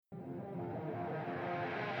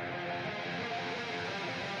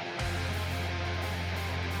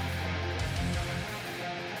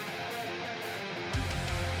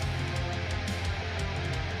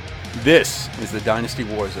This is the Dynasty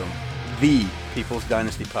Warzone, the People's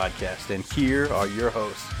Dynasty podcast, and here are your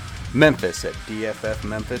hosts, Memphis at DFF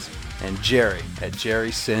Memphis and Jerry at Jerry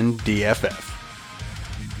Sin DFF.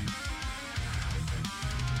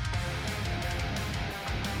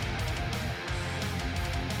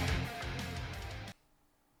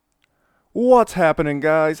 What's happening,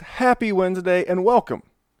 guys? Happy Wednesday and welcome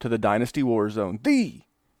to the Dynasty Warzone, the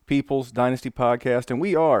People's Dynasty podcast, and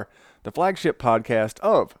we are the flagship podcast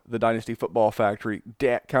of the Dynasty Football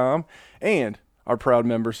Factory.com and are proud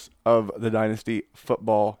members of the Dynasty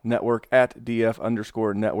Football Network at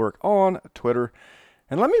DF_network on Twitter.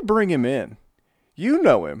 And let me bring him in. You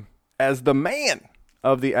know him as the man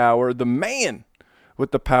of the hour, the man with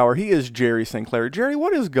the power. He is Jerry Sinclair. Jerry,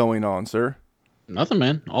 what is going on, sir? Nothing,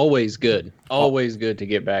 man. Always good. Always good to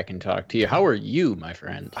get back and talk to you. How are you, my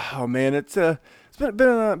friend? Oh man, it's been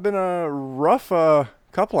a rough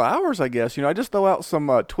couple of hours, I guess. You know, I just throw out some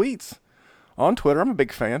tweets on Twitter. I'm a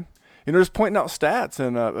big fan. You know, just pointing out stats,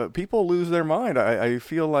 and people lose their mind. I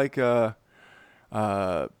feel like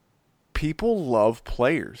people love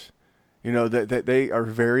players. You know, that they are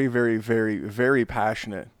very, very, very, very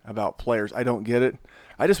passionate about players. I don't get it.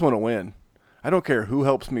 I just want to win. I don't care who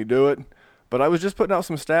helps me do it. But I was just putting out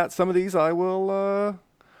some stats. Some of these I will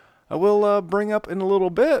bring up in a little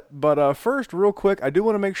bit. But first, real quick, I do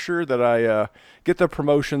want to make sure that I get the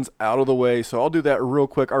promotions out of the way. So I'll do that real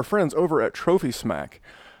quick. Our friends over at Trophy Smack.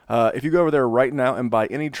 If you go over there right now and buy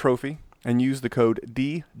any trophy and use the code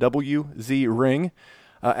DWZRING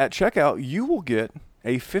at checkout, you will get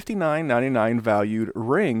a $59.99 valued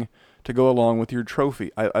ring to go along with your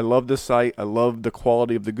trophy. I love this site. I love the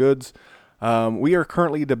quality of the goods. We are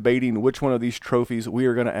currently debating which one of these trophies we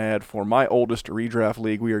are going to add for my oldest redraft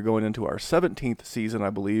league. We are going into our 17th season, I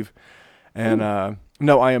believe. And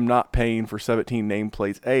no, I am not paying for 17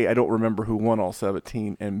 nameplates. A, I don't remember who won all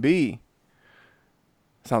 17. And B,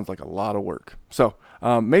 sounds like a lot of work. So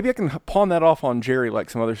maybe I can pawn that off on Jerry like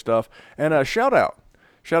some other stuff. And shout out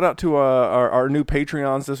to our new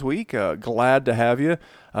Patreons this week. Glad to have you.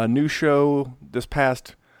 A new show this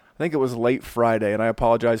past I think it was late Friday, and I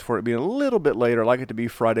apologize for it being a little bit later. I like it to be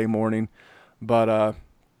Friday morning, but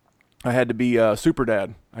I had to be super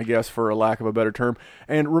dad, I guess, for a lack of a better term.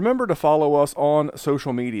 And remember to follow us on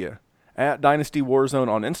social media, at Dynasty Warzone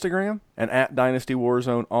on Instagram and at Dynasty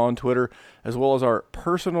Warzone on Twitter, as well as our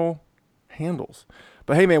personal handles.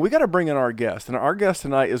 But hey, man, we got to bring in our guest, and our guest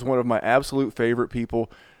tonight is one of my absolute favorite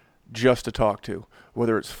people just to talk to,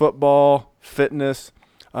 whether it's football, fitness.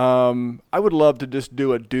 I would love to just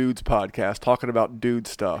do a dudes podcast talking about dude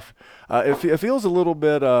stuff. It feels a little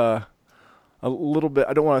bit, I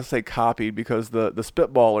don't want to say copied because the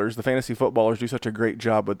spitballers, the fantasy footballers do such a great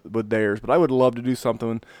job with theirs, but I would love to do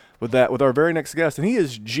something with that with our very next guest. And he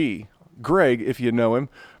is Greg, if you know him,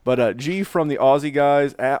 but G from the Aussie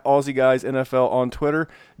Guys at Aussie Guys NFL on Twitter.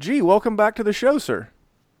 G, welcome back to the show, sir.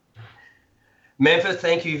 Memphis,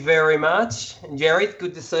 thank you very much. And Jerry,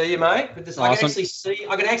 good to see you, mate. Good to see. Awesome.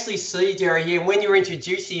 I could actually see Jerry here. When you were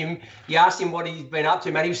introducing him, you asked him what he's been up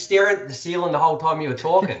to, mate. He was staring at the ceiling the whole time you were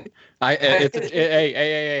talking.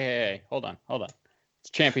 Hey, hold on. It's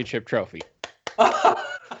championship trophy.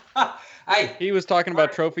 Hey, he was talking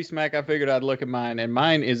about Trophy Smack. I figured I'd look at mine, and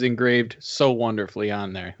mine is engraved so wonderfully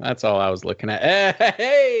on there. That's all I was looking at.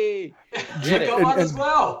 Hey, you got one as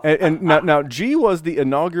well. And now G was the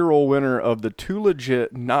inaugural winner of the Too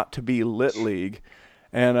Legit Not to Be Lit League.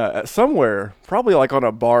 And somewhere, probably like on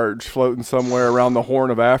a barge floating somewhere around the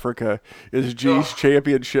Horn of Africa, is G's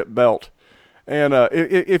championship belt. And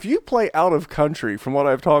if you play out of country, from what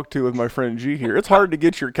I've talked to with my friend G here, it's hard to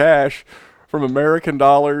get your cash from American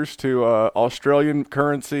dollars to Australian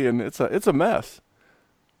currency, and it's a mess.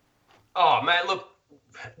 Oh, man, look,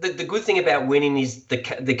 the good thing about winning is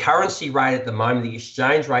the currency rate at the moment, the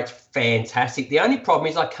exchange rate's fantastic. The only problem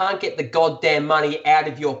is I can't get the goddamn money out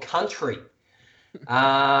of your country,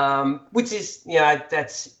 which is, you know,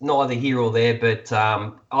 that's neither here or there, but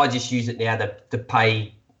I just use it now to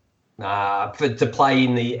pay to play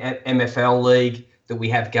in the MFL league that we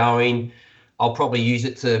have going. I'll probably use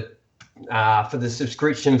it for the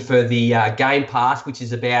subscription for the Game Pass, which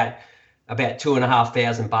is about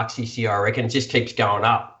 $2,500 this year, I reckon. It just keeps going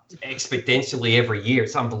up exponentially every year.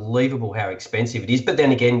 It's unbelievable how expensive it is. But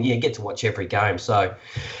then again, you get to watch every game, so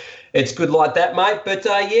it's good like that, mate. But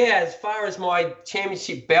yeah, as far as my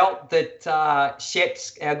championship belt that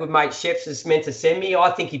Sheps, our good mate Sheps, is meant to send me,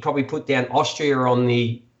 I think he'd probably put down Austria on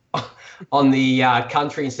the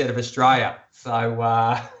country instead of Australia.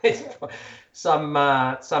 So some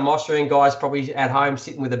Austrian guy's probably at home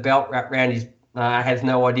sitting with a belt wrapped around his has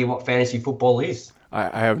no idea what fantasy football is.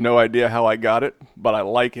 I have no idea how I got it, but I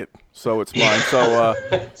like it, so it's mine.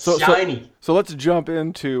 Shiny. So let's jump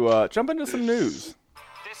into some news.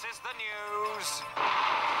 This is the news.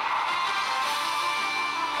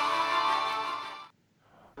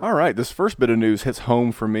 All right, this first bit of news hits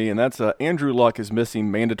home for me, and that's Andrew Luck is missing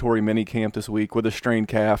mandatory minicamp this week with a strained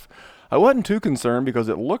calf. I wasn't too concerned because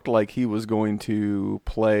it looked like he was going to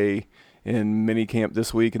play in minicamp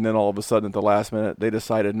this week, and then all of a sudden at the last minute they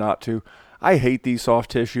decided not to. I hate these soft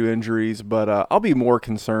tissue injuries, but I'll be more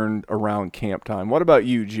concerned around camp time. What about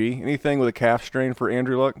you, G? Anything with a calf strain for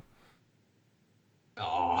Andrew Luck?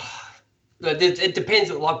 Oh, it depends.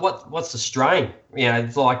 Like, what's the strain? You know,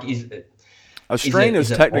 it's like A strain is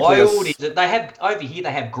it technically mild? They have over here.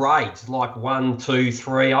 They have grades like 1, 2,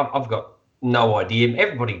 3. I've got no idea.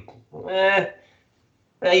 Everybody,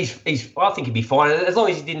 he's. I think he'd be fine as long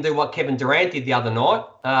as he didn't do what Kevin Durant did the other night.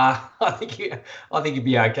 I think he'd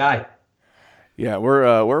be okay. Yeah,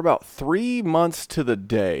 we're about 3 months to the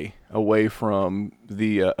day away from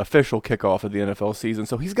the official kickoff of the NFL season,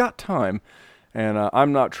 so he's got time, and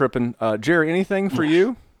I'm not tripping. Jerry, anything for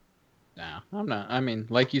you? No, I'm not. I mean,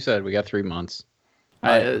 like you said, we got 3 months.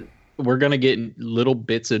 We're going to get little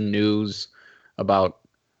bits of news about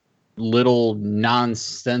little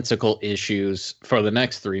nonsensical issues for the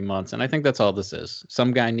next 3 months, and I think that's all this is.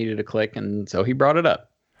 Some guy needed a click, and so he brought it up.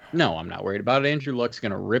 No, I'm not worried about it. Andrew Luck's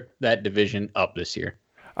going to rip that division up this year.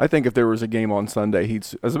 I think if there was a game on Sunday,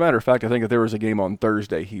 as a matter of fact, I think if there was a game on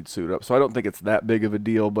Thursday, he'd suit up. So I don't think it's that big of a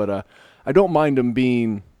deal, but I don't mind him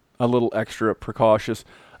being a little extra precautious.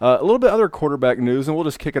 A little bit other quarterback news, and we'll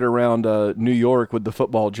just kick it around New York with the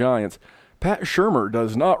football giants. Pat Shurmur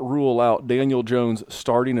does not rule out Daniel Jones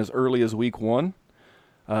starting as early as week 1.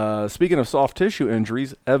 Speaking of soft tissue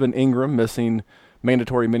injuries, Evan Ingram missing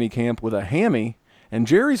mandatory minicamp with a hammy. And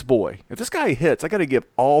Jerry's boy, if this guy hits, I got to give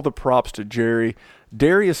all the props to Jerry.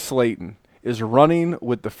 Darius Slayton is running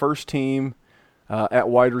with the first team at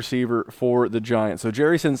wide receiver for the Giants. So,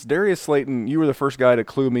 Jerry, since Darius Slayton, you were the first guy to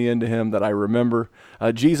clue me into him that I remember.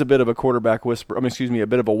 G's a bit of a quarterback whisperer. a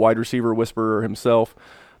bit of a wide receiver whisperer himself.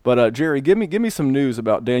 But, Jerry, give me some news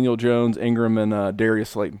about Daniel Jones, Ingram, and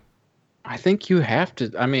Darius Slayton. I think you have to.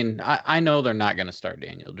 I mean, I know they're not going to start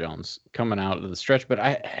Daniel Jones coming out of the stretch, but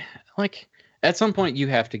at some point, you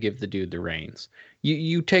have to give the dude the reins.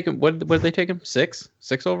 You take him. What did they take him? 6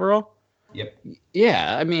 overall. Yep.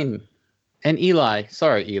 Yeah, I mean, and Eli.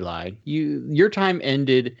 Sorry, Eli. Your time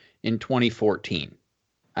ended in 2014.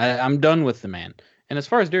 I'm done with the man. And as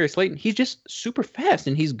far as Darius Slayton, he's just super fast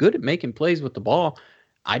and he's good at making plays with the ball.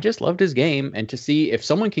 I just loved his game, and to see if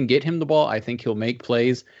someone can get him the ball, I think he'll make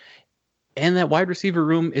plays. And that wide receiver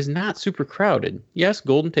room is not super crowded. Yes,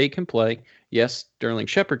 Golden Tate can play. Yes, Sterling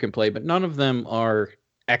Shepard can play, but none of them are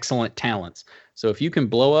excellent talents. So if you can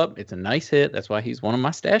blow up, it's a nice hit. That's why he's one of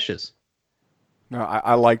my stashes. No,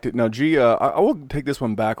 I liked it. Now, G, I will take this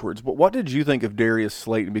one backwards, but what did you think of Darius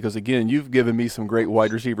Slayton? Because, again, you've given me some great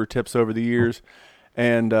wide receiver tips over the years.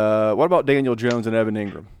 And what about Daniel Jones and Evan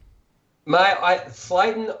Ingram? Mate,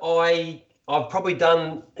 Slayton, I've probably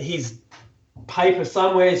done his paper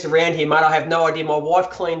somewhere around here, mate. I have no idea. My wife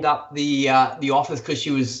cleaned up the office because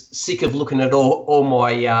she was sick of looking at all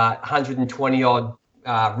my 120 odd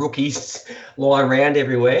rookies lying around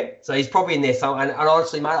everywhere. So he's probably in there somewhere. And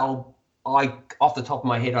honestly, mate, I off the top of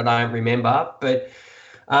my head, I don't remember. But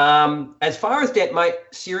as far as that, mate,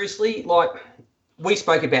 seriously, like we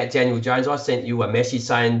spoke about Daniel Jones. I sent you a message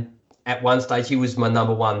saying at one stage he was my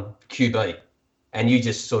number 1 QB. And you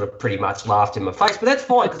just sort of pretty much laughed in my face. But that's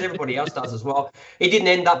fine because everybody else does as well. He didn't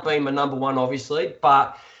end up being my number 1, obviously.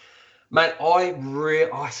 But, mate,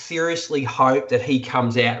 I seriously hope that he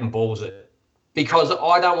comes out and balls it. Because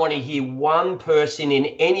I don't want to hear one person in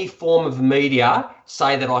any form of media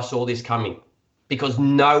say that I saw this coming. Because,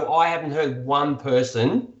 no, I haven't heard one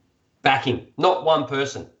person back him. Not one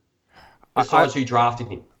person. Besides who drafted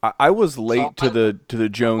him. I was late to the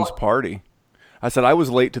Jones party. I said I was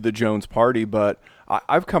late to the Jones party, but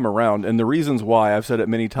I've come around, and the reasons why, I've said it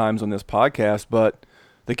many times on this podcast, but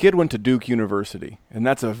the kid went to Duke University, and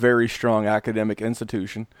that's a very strong academic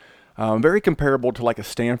institution, very comparable to like a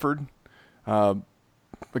Stanford.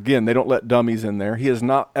 Again, they don't let dummies in there. He has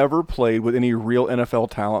not ever played with any real NFL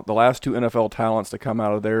talent. The last 2 NFL talents to come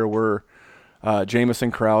out of there were Jamison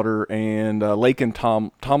Crowder and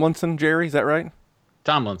Laken Tomlinson. Jerry, is that right?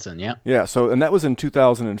 Tomlinson, yeah. Yeah, and that was in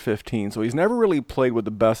 2015. So he's never really played with the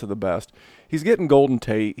best of the best. He's getting Golden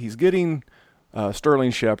Tate. He's getting Sterling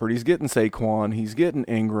Shepard. He's getting Saquon. He's getting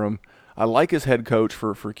Ingram. I like his head coach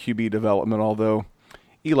for QB development, although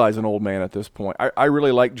Eli's an old man at this point. I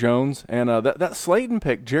really like Jones. And that Slayton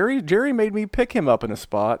pick, Jerry made me pick him up in a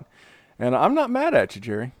spot. And I'm not mad at you,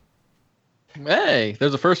 Jerry. Hey,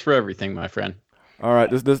 there's a first for everything, my friend. All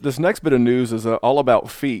right, this next bit of news is all about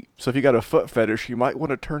feet. So if you got a foot fetish, you might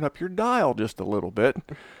want to turn up your dial just a little bit.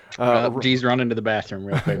 G's running to the bathroom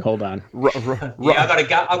real quick. Hold on. Yeah,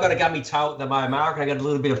 I've got a gummy toe at the moment, Mark. I got a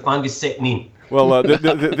little bit of fungus setting in. Well,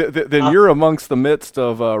 then you're amongst the midst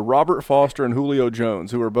of Robert Foster and Julio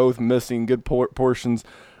Jones, who are both missing good portions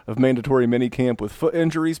of mandatory minicamp with foot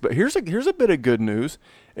injuries. But here's a bit of good news.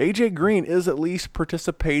 AJ Green is at least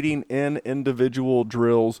participating in individual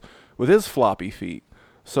drills with his floppy feet.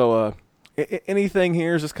 So anything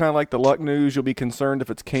here is just kind of like the luck news. You'll be concerned if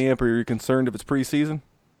it's camp, or you're concerned if it's preseason.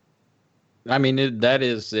 I mean, that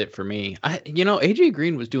is it for me. AJ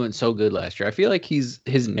Green was doing so good last year. I feel like his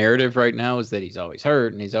narrative right now is that he's always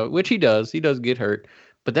hurt, and which he does. He does get hurt,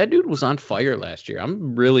 but that dude was on fire last year.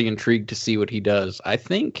 I'm really intrigued to see what he does. I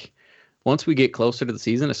think once we get closer to the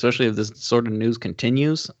season, especially if this sort of news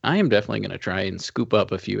continues, I am definitely going to try and scoop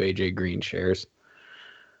up a few AJ Green shares.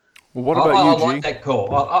 Well, what about you, G? I like that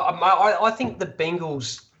call. I think the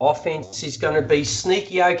Bengals' offense is going to be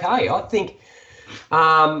sneaky okay. I think,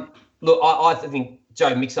 I think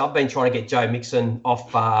Joe Mixon, I've been trying to get Joe Mixon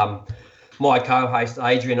off my co-host,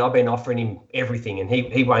 Adrian. I've been offering him everything, and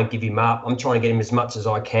he won't give him up. I'm trying to get him as much as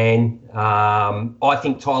I can. I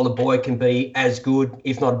think Tyler Boyd can be as good,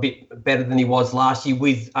 if not a bit better than he was last year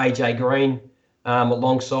with AJ Green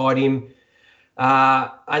alongside him.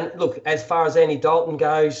 And look, as far as Andy Dalton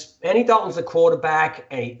goes, Andy Dalton's a quarterback,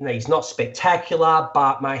 and he's not spectacular,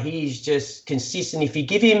 but mate, he's just consistent. If you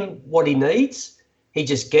give him what he needs, he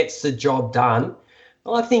just gets the job done.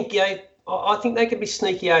 I think I think they could be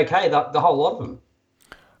sneaky okay, the whole lot of them.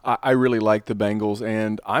 I really like the Bengals,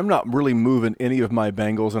 and I'm not really moving any of my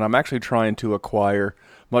Bengals, and I'm actually trying to acquire,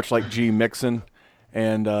 much like G. Mixon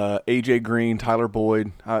and AJ Green, Tyler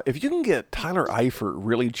Boyd. If you can get Tyler Eifert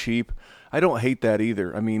really cheap, I don't hate that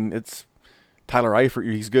either. I mean, it's Tyler Eifert.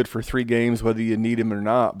 He's good for 3 games, whether you need him or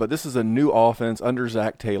not. But this is a new offense under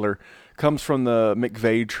Zach Taylor. Comes from the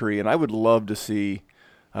McVay tree, and I would love to see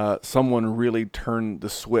someone really turn the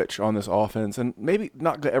switch on this offense. And maybe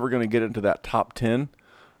not ever going to get into that top 10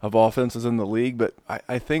 of offenses in the league, but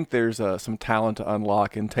I think there's some talent to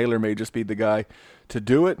unlock, and Taylor may just be the guy to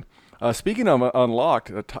do it. Speaking of unlocked,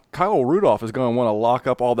 Kyle Rudolph is going to want to lock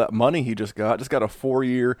up all that money he just got. Just got a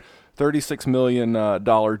 4-year, $36 million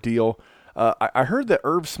deal. I heard that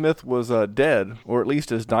Irv Smith was dead, or at least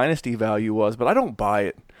his dynasty value was, but I don't buy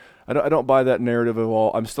it. I don't buy that narrative at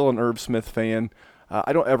all. I'm still an Irv Smith fan.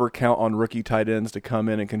 I don't ever count on rookie tight ends to come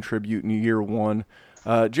in and contribute in year one.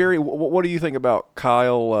 Jerry, what do you think about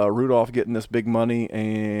Kyle Rudolph getting this big money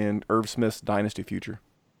and Irv Smith's dynasty future?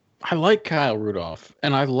 I like Kyle Rudolph,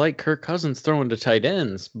 and I like Kirk Cousins throwing to tight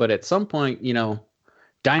ends, but at some point,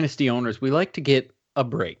 dynasty owners, we like to get a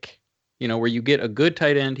break, where you get a good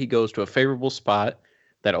tight end, he goes to a favorable spot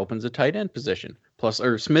that opens a tight end position. Plus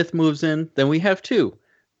Irv Smith moves in, then we have 2.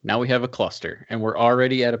 Now we have a cluster, and we're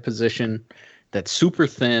already at a position that's super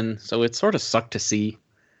thin, so it sort of sucked to see.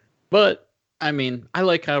 But, I mean, I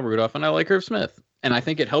like Kyle Rudolph, and I like Irv Smith. And I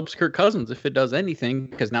think it helps Kirk Cousins if it does anything,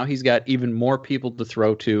 because now he's got even more people to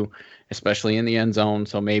throw to, especially in the end zone.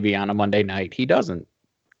 So maybe on a Monday night, he doesn't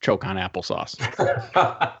choke on applesauce.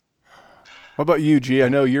 What about you, G? I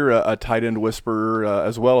know you're a tight end whisperer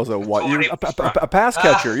as well as you're a pass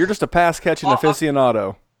catcher. You're just a pass catching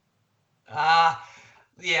aficionado.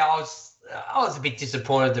 Yeah, I was a bit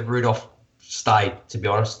disappointed that Rudolph stayed, to be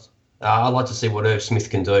honest. I'd like to see what Irv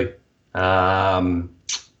Smith can do.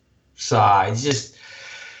 So it's just,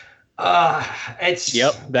 it's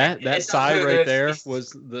that sigh right there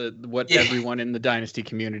was what everyone in the dynasty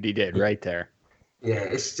community did right there. Yeah,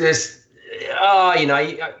 it's just,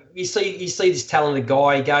 you see this talented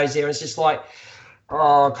guy, he goes there, and it's just like,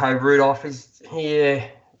 okay, Rudolph is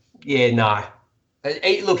no.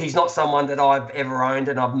 Look, he's not someone that I've ever owned,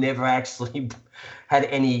 and I've never actually had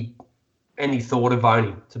any thought of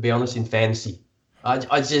owning, to be honest, in fantasy.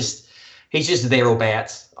 He's just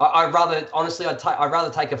thereabouts. I'd rather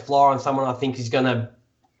take a flyer on someone I think is going to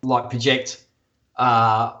project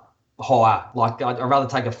higher. I'd rather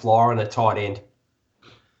take a flyer on a tight end.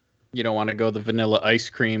 You don't want to go the vanilla ice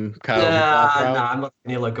cream Kyle? No, I'm not a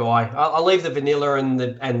vanilla guy. I'll leave the vanilla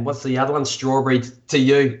and what's the other one, strawberry, to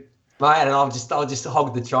you, mate. And I'll just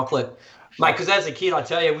hog the chocolate, mate. Because as a kid, I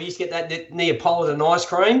tell you, we used to get that Neapolitan ice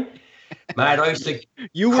cream. Mate, I used to.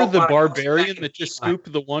 You were the barbarian that just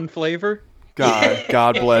scooped the one flavor.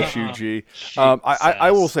 God bless you, G.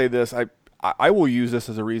 I will say this. I will use this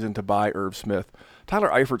as a reason to buy Irv Smith. Tyler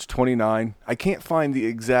Eifert's 29. I can't find the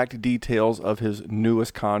exact details of his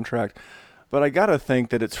newest contract, but I got to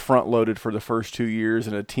think that it's front-loaded for the first 2 years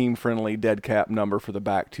and a team-friendly dead cap number for the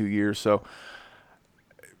back 2 years. So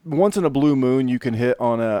once in a blue moon, you can hit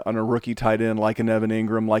on a rookie tight end like an Evan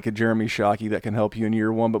Ingram, like a Jeremy Shockey that can help you in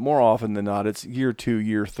year 1. But more often than not, it's year 2,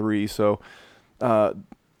 year 3. So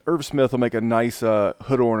Irv Smith will make a nice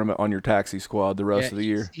hood ornament on your taxi squad the rest of the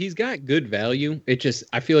year. He's got good value.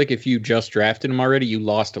 I feel like if you just drafted him already, you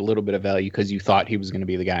lost a little bit of value because you thought he was going to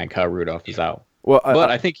be the guy and Kyle Rudolph is out. Well, but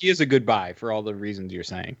I think he is a good buy for all the reasons you're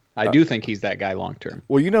saying. I do think he's that guy long term.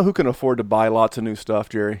 Well, you know who can afford to buy lots of new stuff,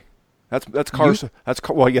 Jerry? That's Carson.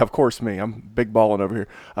 Well, yeah, of course me. I'm big balling over here.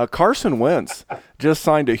 Carson Wentz just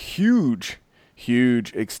signed a huge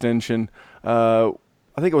extension.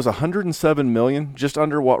 I think it was $107 million, just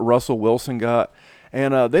under what Russell Wilson got.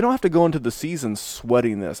 And they don't have to go into the season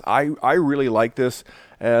sweating this. I really like this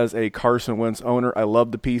as a Carson Wentz owner. I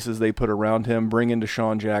love the pieces they put around him, bringing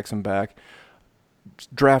Deshaun Jackson back,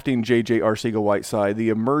 drafting J.J. Arcega-Whiteside, the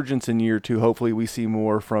emergence in year 2. Hopefully we see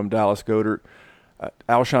more from Dallas Goedert.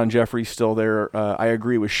 Alshon Jeffrey's still there. I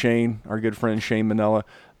agree with Shane, our good friend Shane Manella,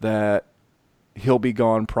 that he'll be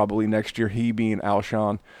gone probably next year, he being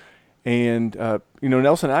Alshon. And,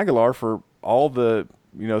 Nelson Aguilar, for all the,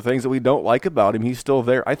 things that we don't like about him, he's still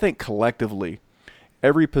there. I think collectively,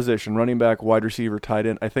 every position, running back, wide receiver, tight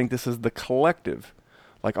end, I think this is the collective,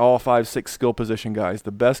 like all 5, 6 skill position guys,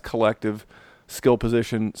 the best collective skill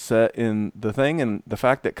position set in the thing. And the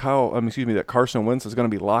fact that Carson Wentz is going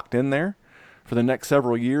to be locked in there for the next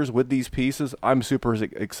several years with these pieces, I'm super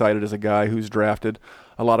excited as a guy who's drafted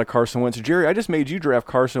a lot of Carson Wentz. Jerry, I just made you draft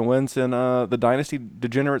Carson Wentz in the Dynasty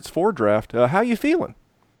Degenerates 4 draft. How you feeling?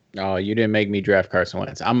 Oh, you didn't make me draft Carson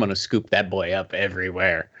Wentz. I'm going to scoop that boy up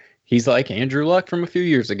everywhere. He's like Andrew Luck from a few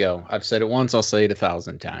years ago. I've said it once, I'll say it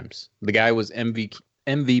 1,000 times. The guy was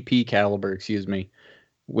MVP caliber,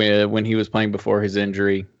 when he was playing before his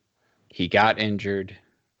injury. He got injured.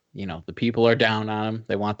 The people are down on him.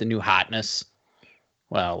 They want the new hotness.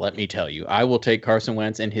 Well, let me tell you, I will take Carson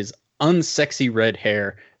Wentz and his unsexy red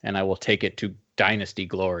hair, and I will take it to dynasty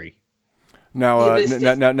glory. Now,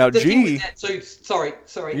 G. Sorry.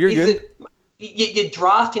 You're good. You're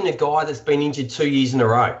drafting a guy that's been injured 2 years in a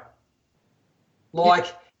row.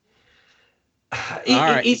 Like,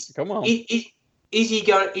 come on. Is he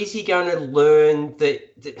going to learn that?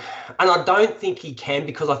 And I don't think he can,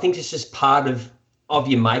 because I think it's just part of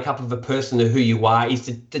your makeup of a person to who you are,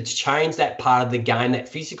 is to change that part of the game, that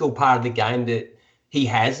physical part of the game that he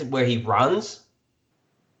has where he runs.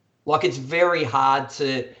 Like, it's very hard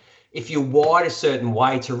to, if you're wired a certain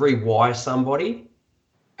way, to rewire somebody.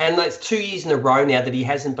 And that's 2 years in a row now that he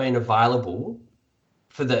hasn't been available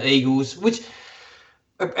for the Eagles, which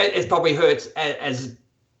it probably hurts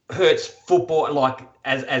football, like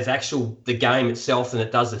as actual the game itself, than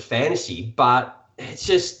it does the fantasy. But it's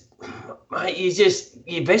just, mate,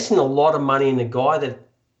 you're investing a lot of money in a guy that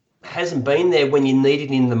hasn't been there when you needed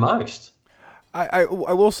him the most. I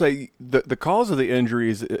will say the cause of the injury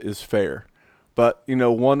is fair, but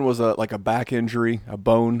one was a back injury, a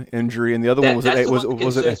bone injury, and the other one was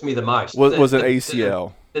concerns me the most. Was an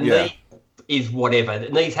ACL. The knee is whatever. The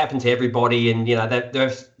knees happen to everybody, and that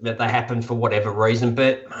they happen for whatever reason.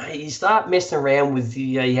 But mate, you start messing around with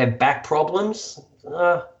you have back problems.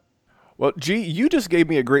 Well, G, you just gave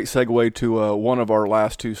me a great segue to one of our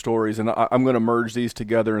last 2 stories, and I'm going to merge these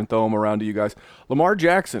together and throw them around to you guys. Lamar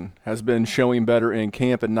Jackson has been showing better in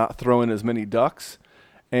camp and not throwing as many ducks,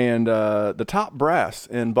 and the top brass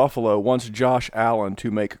in Buffalo wants Josh Allen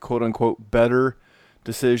to make quote-unquote better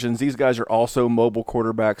decisions. These guys are also mobile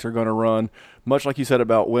quarterbacks, are going to run, much like you said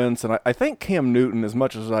about Wentz, and I think Cam Newton, as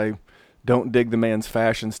much as I don't dig the man's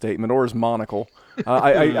fashion statement or his monocle,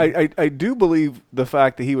 I do believe the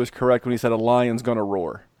fact that he was correct when he said a lion's going to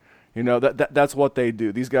roar. That's what they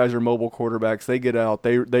do. These guys are mobile quarterbacks. They get out,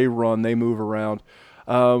 they run, they move around.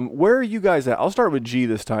 Where are you guys at? I'll start with G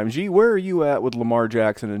this time. G, where are you at with Lamar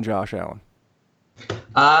Jackson and Josh Allen?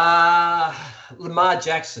 Lamar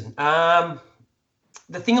Jackson.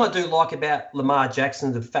 The thing I do like about Lamar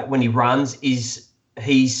Jackson, the fact when he runs, is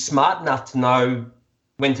he's smart enough to know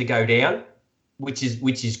when to go down, which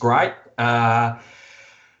is great. The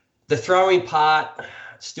throwing part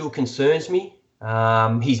still concerns me.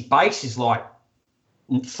 His base is like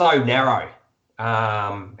so narrow,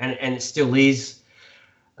 and it still is.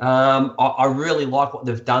 I really like what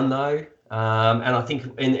they've done though, and I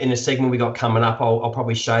think in a segment we got coming up, I'll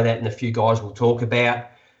probably show that, and a few guys will talk about.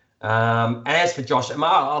 And as for Josh, I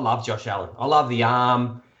love Josh Allen. I love the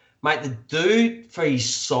arm. Mate, the dude, for his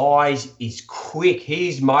size, is quick.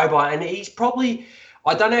 He's mobile, and he's probably,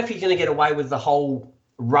 I don't know if he's going to get away with the whole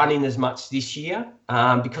running as much this year,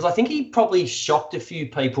 because I think he probably shocked a few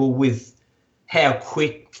people with how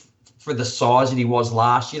quick for the size that he was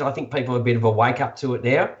last year. I think people have a bit of a wake up to it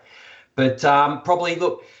now. But probably,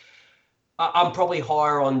 look, I'm probably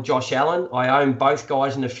higher on Josh Allen. I own both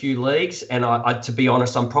guys in a few leagues, and I to be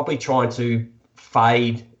honest, I'm probably trying to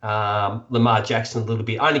fade Lamar Jackson a little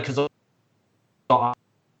bit, only because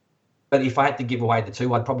but if I had to give away the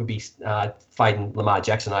two, I'd probably be fading Lamar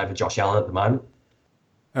Jackson over Josh Allen at the moment.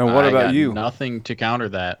 And what about you? Nothing to counter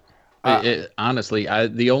that. Honestly,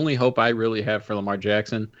 the only hope I really have for Lamar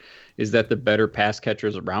Jackson is that the better pass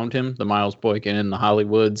catchers around him, the Miles Boykin and the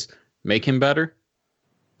Hollywoods, make him better.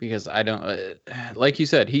 Because I don't, like you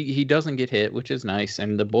said, he doesn't get hit, which is nice,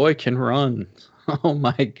 and the boy can run. Oh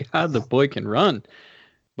my God, the boy can run.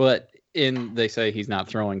 But they say he's not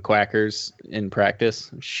throwing quackers in practice.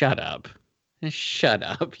 Shut up.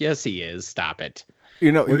 Yes, he is. Stop it.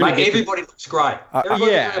 Everybody looks great.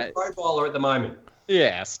 Everybody's a pro bowler at the moment.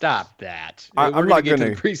 Yeah, stop that. I'm not going to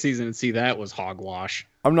get to the preseason and see that was hogwash.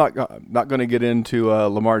 I'm not going to get into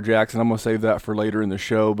Lamar Jackson. I'm going to save that for later in the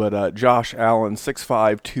show. But Josh Allen,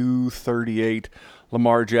 6'5", 238.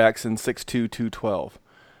 Lamar Jackson, 6'2", 212.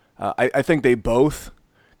 I think they both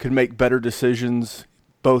could make better decisions,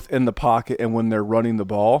 both in the pocket and when they're running the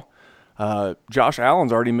ball. Josh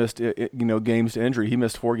Allen's already missed games to injury. He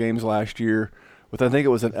missed 4 games last year with, I think it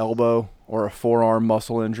was an elbow or a forearm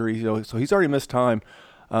muscle injury. So he's already missed time.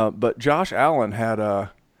 But Josh Allen had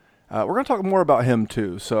we're going to talk more about him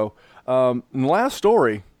too. So in the last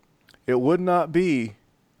story, it would not be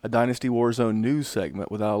a Dynasty Warzone news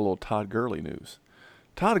segment without a little Todd Gurley news.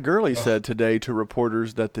 Todd Gurley said today to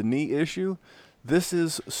reporters that the knee issue, this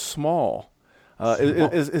is small.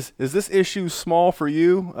 Is this issue small for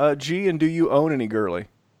you, G, and do you own any Gurley?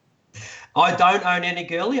 I don't own any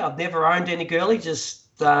Gurley. I've never owned any Gurley. Just,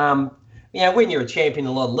 when you're a champion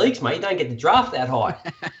in a lot of leagues, mate, you don't get to draft that high.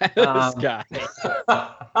 This guy.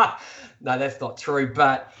 No, that's not true.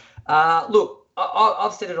 But, look,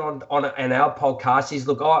 I've said it on our podcast is,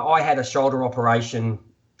 look, I had a shoulder operation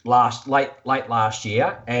late last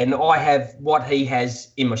year, and I have what he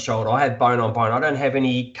has in my shoulder. I have bone on bone. I don't have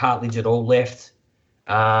any cartilage at all left.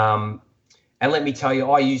 And let me tell you,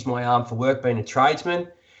 I use my arm for work, being a tradesman,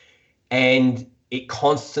 and it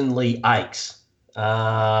constantly aches.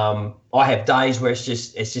 I have days where it's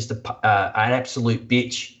just an absolute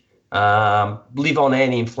bitch. Live on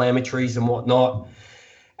anti-inflammatories and whatnot,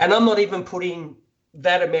 and I'm not even putting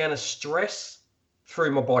that amount of stress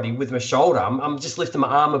through my body with my shoulder. I'm just lifting my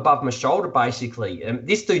arm above my shoulder, basically. And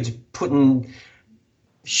this dude's putting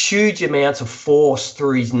huge amounts of force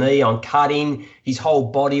through his knee on cutting his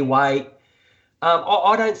whole body weight.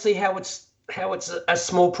 I don't see how it's a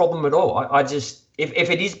small problem at all. I just, if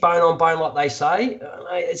it is bone on bone like they say,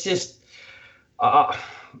 it's just, I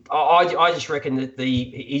just reckon that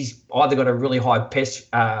he's either got a really high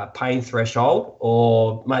pain threshold,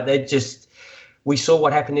 or mate, we saw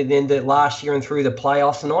what happened at the end of last year and through the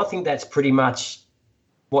playoffs, and I think that's pretty much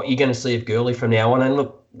what you're going to see of Gurley from now on. And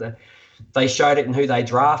look, they showed it in who they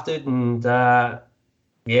drafted, and I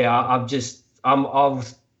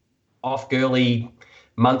was off Gurley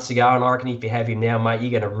months ago, and I reckon if you have him now, mate, you're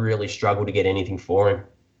going to really struggle to get anything for him.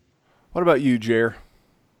 What about you, Jer?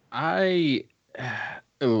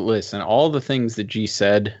 Listen, all the things that G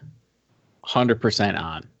said, 100%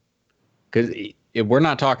 on. Because we're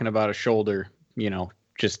not talking about a shoulder,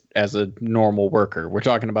 just as a normal worker. We're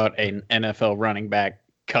talking about an NFL running back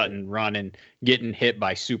cutting, running, getting hit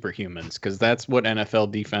by superhumans, because that's what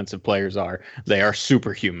NFL defensive players are. They are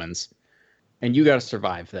superhumans. And you got to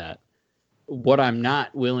survive that. What I'm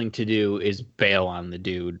not willing to do is bail on the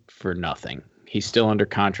dude for nothing. He's still under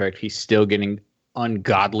contract. He's still getting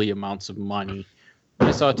ungodly amounts of money.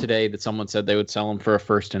 I saw today that someone said they would sell him for a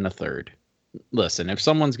first and a third. Listen, if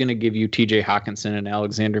someone's going to give you TJ Hawkinson and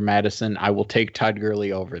Alexander Madison, I will take Todd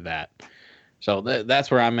Gurley over that. So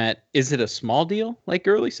that's where I'm at. Is it a small deal, like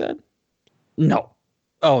Gurley said? No.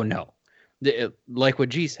 Oh, no. Like what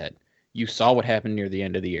G said, you saw what happened near the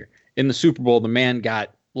end of the year. In the Super Bowl, the man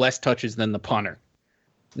got less touches than the punter.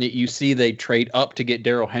 You see they trade up to get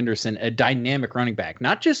Darrell Henderson, a dynamic running back,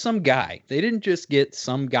 not just some guy. They didn't just get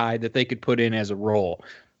some guy that they could put in as a role.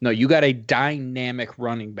 No, you got a dynamic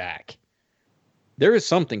running back. There is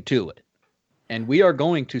something to it. And we are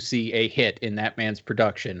going to see a hit in that man's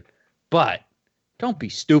production. But don't be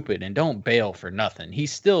stupid and don't bail for nothing.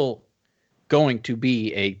 He's still going to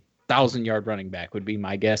be a 1,000-yard running back, would be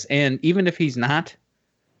my guess. And even if he's not,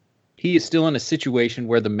 he is still in a situation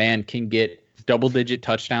where the man can get double-digit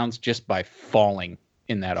touchdowns just by falling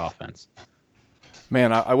in that offense.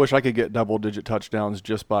 Man, I wish I could get double-digit touchdowns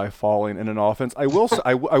just by falling in an offense. I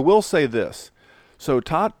will say this. So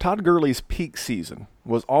Todd Gurley's peak season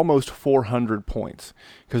was almost 400 points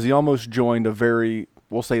because he almost joined a very,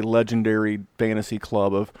 we'll say, legendary fantasy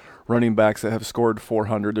club of running backs that have scored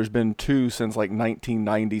 400. There's been 2 since like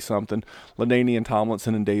 1990-something, LaDainian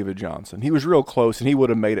Tomlinson and David Johnson. He was real close, and he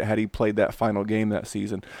would have made it had he played that final game that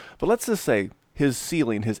season. But let's just say his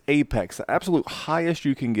ceiling, his apex, the absolute highest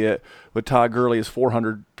you can get with Todd Gurley is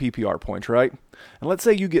 400 PPR points, right? And let's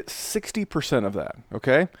say you get 60% of that,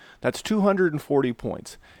 okay? That's 240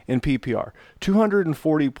 points in PPR.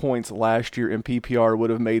 240 points last year in PPR would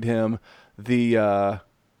have made him the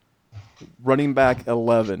running back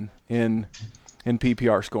 11 in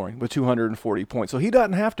PPR scoring with 240 points. So he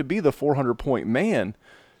doesn't have to be the 400-point man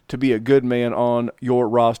to be a good man on your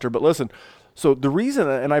roster. But listen, so the reason,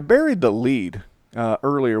 and I buried the lead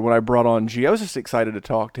earlier when I brought on G, I was just excited to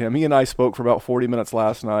talk to him. He and I spoke for about 40 minutes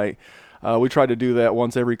last night. We try to do that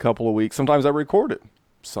once every couple of weeks. Sometimes I record it.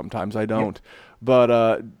 Sometimes I don't. Yep.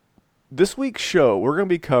 But this week's show, we're going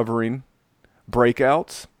to be covering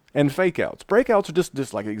breakouts and fake outs. Breakouts are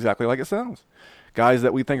just like exactly like it sounds. Guys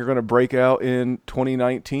that we think are going to break out in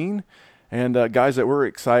 2019 and guys that we're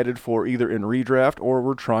excited for either in redraft or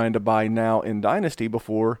we're trying to buy now in Dynasty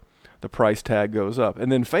before the price tag goes up.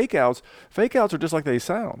 And then fake outs are just like they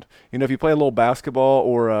sound. You know, if you play a little basketball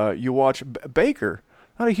or you watch Baker,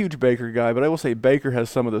 not a huge Baker guy, but I will say Baker has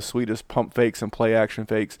some of the sweetest pump fakes and play action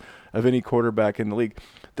fakes of any quarterback in the league.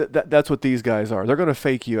 That's what these guys are. They're going to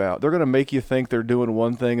fake you out. They're going to make you think they're doing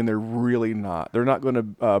one thing and they're really not. They're not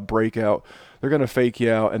going to break out. They're going to fake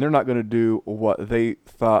you out, and they're not going to do what they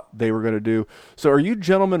thought they were going to do. So are you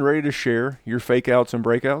gentlemen ready to share your fake outs and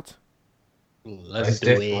breakouts? Let's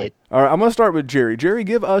do it. All right, I'm going to start with Jerry. Jerry,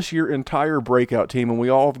 give us your entire breakout team, and we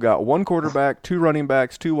all have got 1 quarterback, 2 running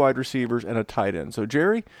backs, 2 wide receivers, and a tight end. So,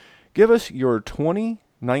 Jerry, give us your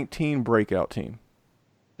 2019 breakout team.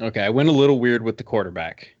 Okay, I went a little weird with the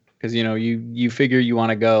quarterback because, you know, you figure you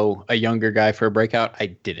want to go a younger guy for a breakout. I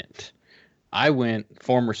didn't. I went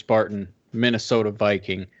former Spartan, Minnesota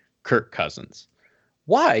Viking, Kirk Cousins.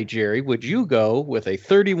 Why, Jerry, would you go with a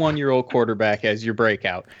 31-year-old quarterback as your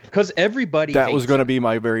breakout? Because everybody That was going to be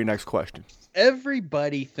my very next question.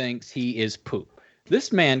 Everybody thinks he is poop.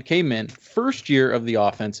 This man came in first year of the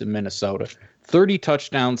offense in Minnesota, 30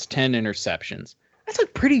 touchdowns, 10 interceptions. That's a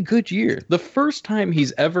pretty good year. The first time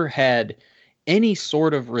he's ever had any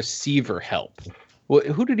sort of receiver help. Well,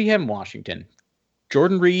 who did he have in Washington?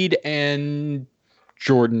 Jordan Reed.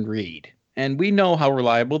 And we know how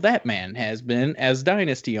reliable that man has been as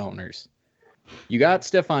dynasty owners. You got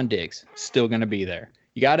Stephon Diggs, still going to be there.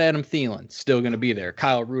 You got Adam Thielen, still going to be there.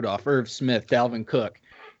 Kyle Rudolph, Irv Smith, Dalvin Cook.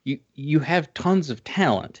 You have tons of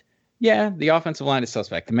talent. Yeah, the offensive line is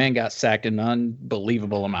suspect. The man got sacked an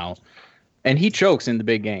unbelievable amount. And he chokes in the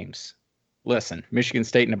big games. Listen, Michigan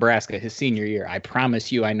State, Nebraska, his senior year, I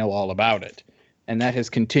promise you I know all about it. And that has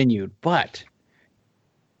continued. But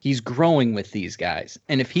he's growing with these guys.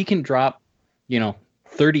 And if he can drop,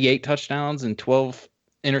 38 touchdowns and 12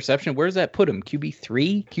 interception, where does that put him?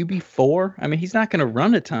 QB3, QB4? I mean, he's not going to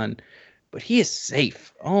run a ton, but he is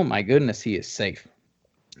safe. Oh my goodness, he is safe.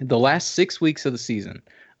 The last 6 weeks of the season,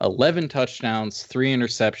 11 touchdowns, 3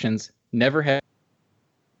 interceptions, never had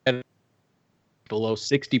below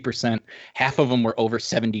 60%. Half of them were over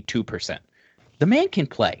 72%. The man can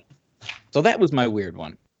play. So that was my weird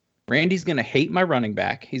one. Randy's going to hate my running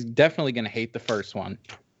back. He's definitely going to hate the first one.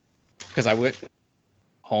 Because I went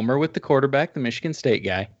homer with the quarterback, the Michigan State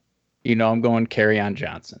guy. I'm going Kerryon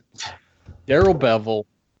Johnson. Darrell Bevell,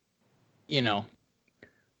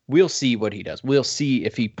 we'll see what he does. We'll see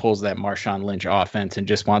if he pulls that Marshawn Lynch offense and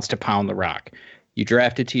just wants to pound the rock. You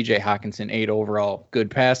drafted T.J. Hawkinson, 8 overall,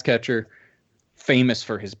 good pass catcher, famous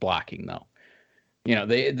for his blocking, though.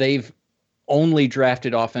 They've only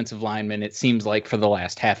drafted offensive linemen, it seems like, for the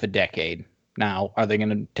last half a decade. Now, are they going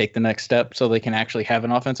to take the next step so they can actually have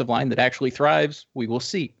an offensive line that actually thrives? We will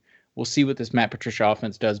see. We'll see what this Matt Patricia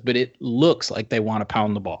offense does, but it looks like they want to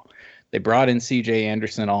pound the ball. They brought in C.J.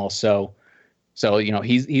 Anderson also. So,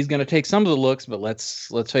 he's going to take some of the looks, but let's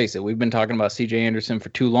face it. We've been talking about C.J. Anderson for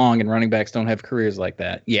too long, and running backs don't have careers like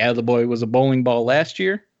that. Yeah, the boy was a bowling ball last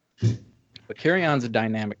year, but Kerryon's a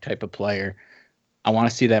dynamic type of player. I want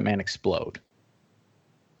to see that man explode.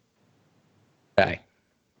 Okay.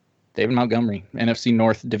 David Montgomery, NFC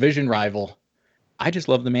North division rival. I just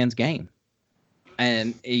love the man's game.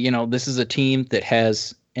 And, this is a team that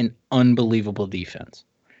has an unbelievable defense.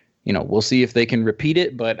 We'll see if they can repeat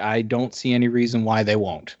it, but I don't see any reason why they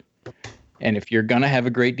won't. And if you're going to have a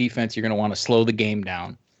great defense, you're going to want to slow the game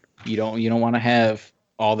down. You don't want to have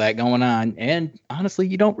all that going on. And honestly,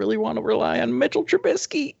 you don't really want to rely on Mitchell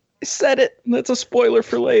Trubisky. I said it. That's a spoiler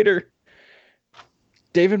for later.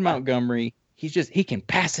 David Montgomery, he can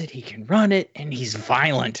pass it, he can run it, and he's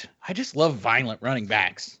violent. I just love violent running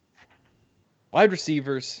backs. Wide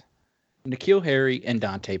receivers, N'Keal Harry and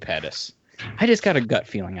Dante Pettis. I just got a gut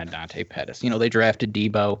feeling on Dante Pettis. You know, they drafted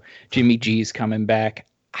Debo. Jimmy G's coming back.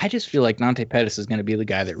 I just feel like Dante Pettis is going to be the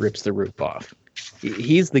guy that rips the roof off.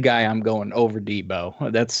 He's the guy I'm going over Debo.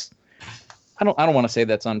 I don't want to say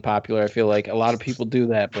that's unpopular. I feel like a lot of people do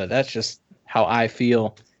that, but that's just how I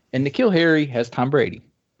feel. And N'Keal Harry has Tom Brady.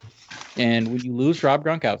 And when you lose Rob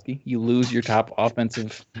Gronkowski, you lose your top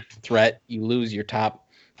offensive threat. You lose your top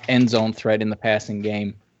end zone threat in the passing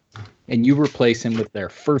game. And you replace him with their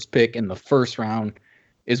first pick in the first round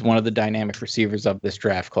is one of the dynamic receivers of this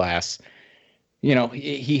draft class. You know,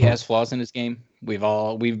 he has flaws in his game.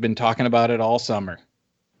 We've been talking about it all summer.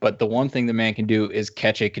 But the one thing the man can do is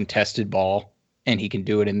catch a contested ball, and he can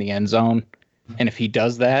do it in the end zone. And if he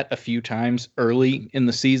does that a few times early in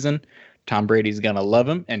the season, Tom Brady's going to love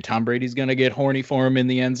him, and Tom Brady's going to get horny for him in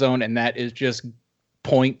the end zone, and that is just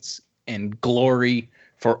points and glory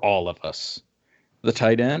for all of us. The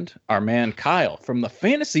tight end, our man Kyle from the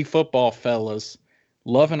Fantasy Football Fellas,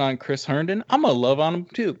 loving on Chris Herndon. I'm going to love on him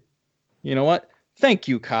too. You know what? Thank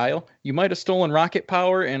you, Kyle. You might have stolen rocket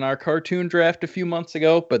power in our cartoon draft a few months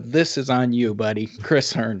ago, but this is on you, buddy.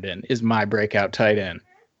 Chris Herndon is my breakout tight end.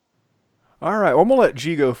 All right, well, I'm going to let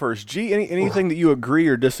G go first. G, anything that you agree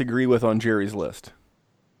or disagree with on Jerry's list?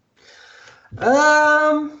 It's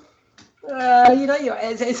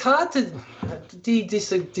hard to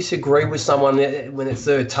disagree with someone when it's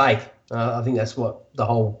third take. I think that's what the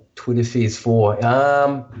whole Twitter fear is for.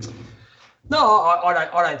 No, I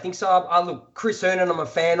don't think so. I look, Chris Herndon, I'm a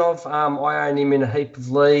fan of. I own him in a heap of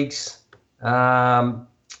leagues. Now,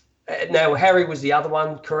 Harry was the other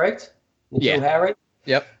one, correct? Yeah. Harry?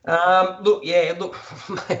 Yep. Look,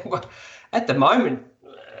 at the moment,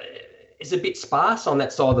 it's a bit sparse on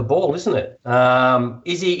that side of the ball, isn't it?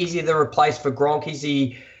 Is he the replace for Gronk? Is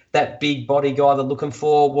he that big body guy they're looking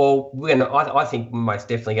for? Well, I think we're most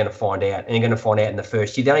definitely going to find out, and going to find out in the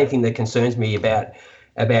first year. The only thing that concerns me about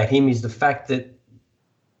him is the fact that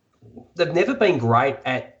they've never been great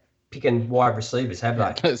at picking wide receivers, have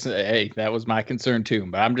they? Hey, that was my concern too.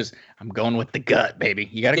 But I'm going with the gut, baby.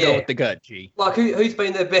 You got to go with the gut, G. Like who's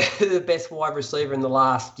been the best wide receiver in the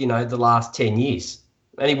last 10 years?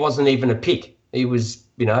 And he wasn't even a pick. He was,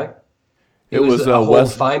 it was a Hall of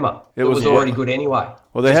Famer. It was already good anyway.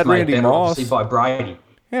 Well, they had Randy Moss. Obviously by Brady.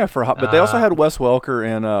 Yeah, but they also had Wes Welker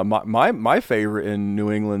and my favorite in New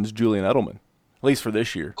England's Julian Edelman. At least for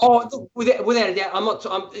this year. Oh, without a doubt,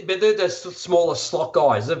 but they're the smaller slot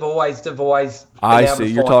guys. They've always. I see.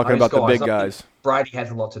 You're talking about the big guys. Brady has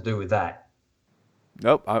a lot to do with that.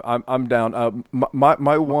 Nope, I'm down.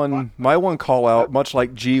 My one call out, much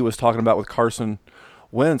like G was talking about with Carson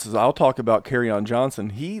Wentz, is I'll talk about Kerryon Johnson.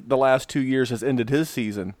 He the last 2 years has ended his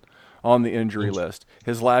season on the injury list.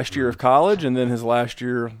 His last year of college, and then his last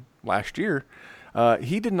year,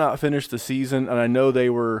 he did not finish the season, and I know they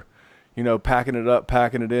were. Packing it up,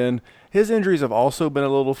 packing it in. His injuries have also been a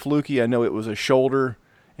little fluky. I know it was a shoulder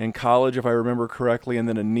in college, if I remember correctly, and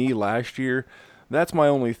then a knee last year. That's my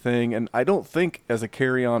only thing. And I don't think, as a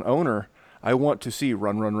carry-on owner, I want to see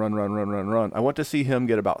run. I want to see him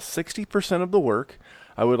get about 60% of the work.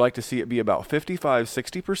 I would like to see it be about 55,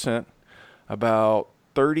 60%, about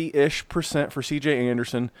 30-ish% for C.J.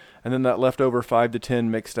 Anderson, and then that leftover 5 to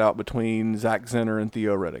 10 mixed out between Zach Zenner and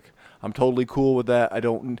Theo Riddick. I'm totally cool with that.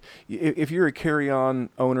 If you're a carry-on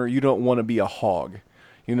owner, you don't want to be a hog,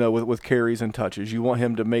 with carries and touches. You want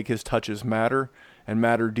him to make his touches matter and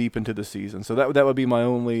matter deep into the season. So that would be my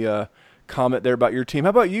only comment there about your team. How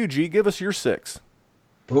about you, G? Give us your 6.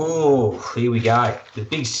 Oh, here we go. The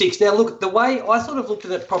big 6. Now, look, the way I sort of looked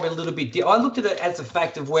at it probably a little bit, I looked at it as the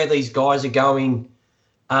fact of where these guys are going,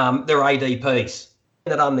 their ADPs.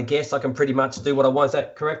 That I'm the guest, I can pretty much do what I want. Is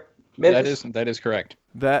that correct, Memphis? That is correct.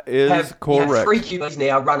 That is correct. You have 3 QBs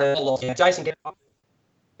now running all off. Jason,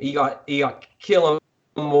 you got Killen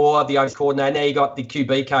Moore, the offensive coordinator. Now you got the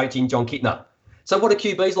QB coach in John Kitna. So what do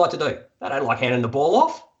QBs like to do? They don't like handing the ball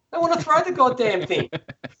off. They want to throw the goddamn thing.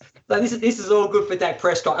 So this is all good for Dak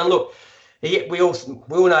Prescott. And look, we all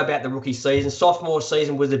know about the rookie season. Sophomore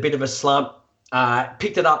season was a bit of a slump.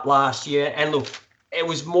 Picked it up last year, and look, it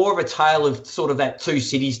was more of a tale of sort of that two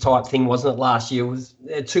cities type thing, wasn't it? Last year it was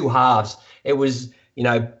 2 halves. It was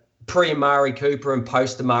pre-Amari Cooper and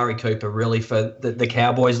post-Amari Cooper, really, for the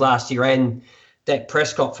Cowboys last year, and Dak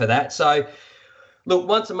Prescott for that. So, look,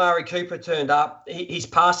 once Amari Cooper turned up, his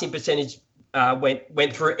passing percentage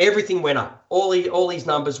went through. Everything went up. All his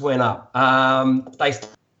numbers went up. They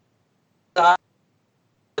started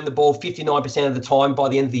the ball 59% of the time by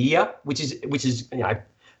the end of the year, which is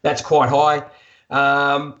that's quite high.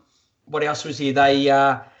 What else was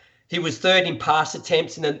here? He was third in pass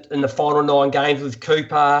attempts in the final 9 games with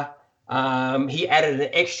Cooper. He added an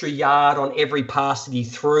extra yard on every pass that he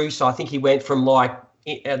threw, so I think he went from like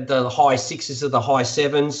the high 6s to the high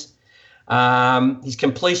 7s. His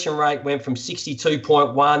completion rate went from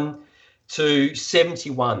 62.1 to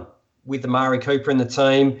 71 with Amari Cooper in the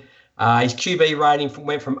team. His QB rating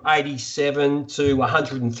went from 87 to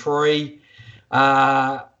 103.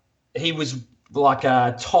 He was like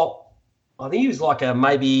a top, I think he was like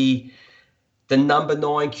maybe the number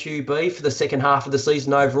 9 QB for the second half of the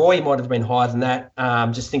season overall. He might have been higher than that,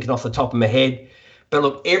 just thinking off the top of my head. But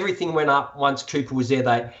look, everything went up once Cooper was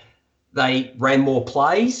there. They ran more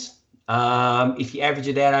plays. If you average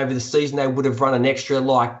it out over the season, they would have run an extra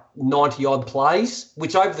like 90-odd plays,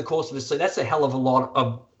 which over the course of the season, that's a hell of a lot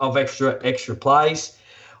of extra plays.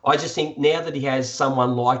 I just think now that he has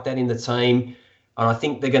someone like that in the team, and I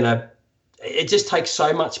think it just takes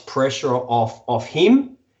so much pressure off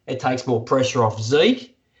him. It takes more pressure off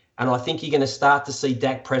Zeke. And I think you're going to start to see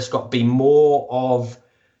Dak Prescott be more of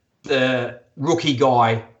the rookie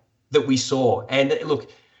guy that we saw. And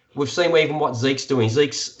look, we've seen even what Zeke's doing.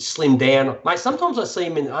 Zeke's slimmed down. Mate, sometimes I see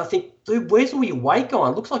him and I think, dude, where's all your weight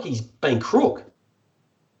going? Looks like he's been crook.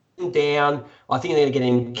 Down. I think they're going to get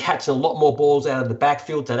him catching a lot more balls out of the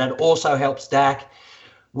backfield. So that also helps Dak.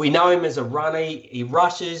 We know him as a runner. He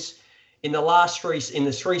rushes. In the 3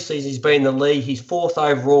 seasons he's been in the league, he's 4th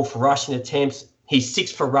overall for rushing attempts. He's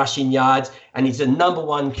 6th for rushing yards, and he's the number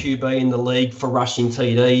 1 QB in the league for rushing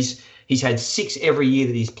TDs. He's had 6 every year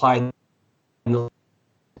that he's played. And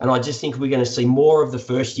I just think we're going to see more of the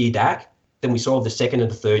first-year Dak than we saw of the second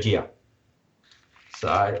and the third year.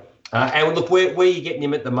 So, and look, where you're getting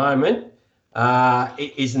him at the moment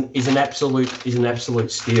is an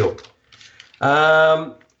absolute steal.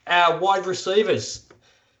 Our wide receivers.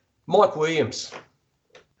 Mike Williams.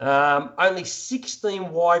 Only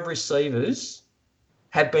 16 wide receivers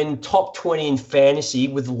have been top 20 in fantasy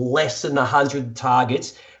with less than 100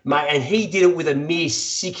 targets, mate, and he did it with a mere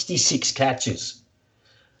 66 catches.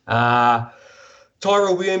 Tyrell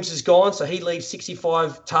Williams is gone, so he leaves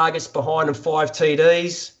 65 targets behind and 5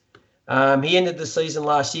 TDs. He ended the season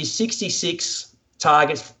last year, 66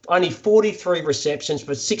 targets, only 43 receptions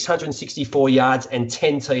for 664 yards and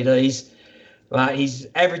 10 TDs. He's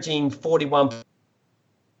averaging 41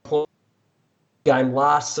 points game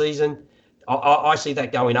last season. I see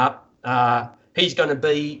that going up. He's going to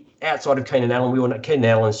be outside of Keenan Allen. We all know Keenan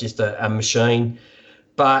Allen's just a machine.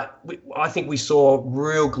 But I think we saw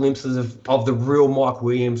real glimpses of the real Mike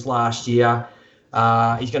Williams last year.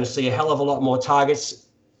 He's going to see a hell of a lot more targets.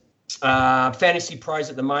 Fantasy pros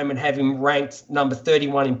at the moment have him ranked number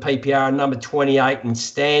 31 in PPR and number 28 in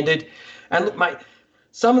standard. And look, mate,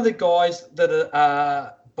 some of the guys that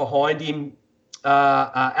are behind him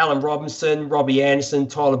Allen Robinson, Robbie Anderson,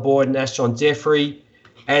 Tyler Boyd, and Ashton Jeffrey.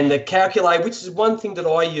 And the calculator, which is one thing that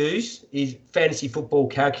I use, is Fantasy Football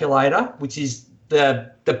Calculator, which is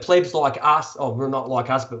the plebs like us. Oh, we're not like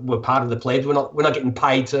us, but we're part of the plebs. We're not getting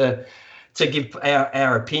paid to give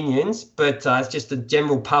our opinions, but it's just the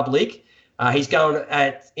general public. He's going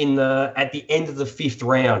at the end of the 5th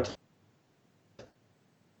round.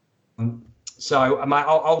 So mate,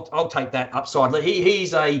 I'll take that upside.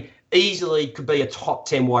 He's easily could be a top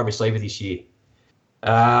 10 wide receiver this year.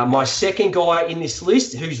 My second guy in this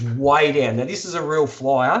list, who's way down. Now this is a real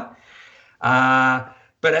flyer,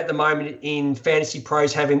 but at the moment in Fantasy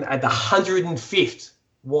Pros have him at the 105th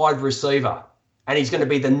wide receiver, and he's going to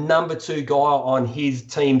be the number 2 guy on his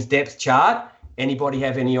team's depth chart. Anybody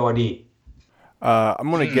have any idea?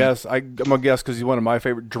 I'm going to guess. I'm going to guess because he's one of my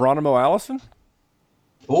favorite. Geronimo Allison.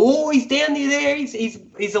 Oh, he's down near there.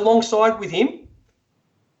 He's alongside with him,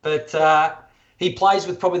 but he plays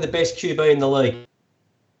with probably the best QB in the league.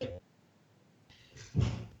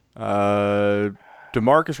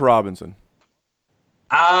 Demarcus Robinson.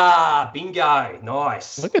 Bingo.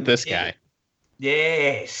 Nice. Look at this guy.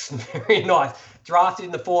 Yes, very nice. Drafted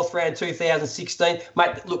in the 4th round, 2016.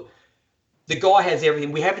 Mate, look, the guy has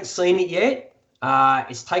everything. We haven't seen it yet.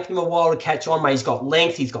 It's taken him a while to catch on, mate. He's got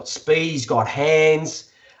length, he's got speed, he's got hands.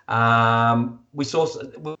 We saw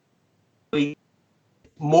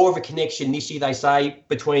more of a connection this year, they say,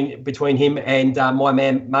 between him and my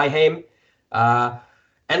man Mayhem.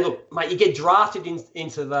 And look, mate, you get drafted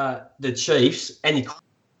into the Chiefs and you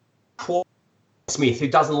call Smith, who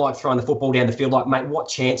doesn't like throwing the football down the field. Like, mate, what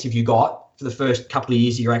chance have you got for the first couple of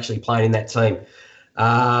years you're actually playing in that team?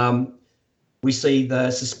 We see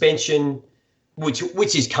the suspension,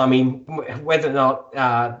 which is coming, whether or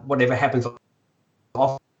not whatever happens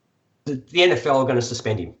off the NFL are going to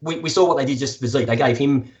suspend him. We saw what they did just for Zeke. They gave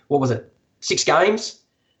him, 6 games?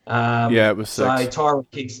 It was 6. So Tyron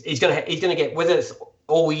Higgs, he's going to get, whether it's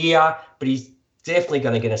all year, but he's definitely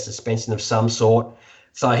going to get a suspension of some sort.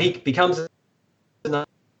 So he becomes the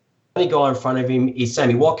only guy in front of him is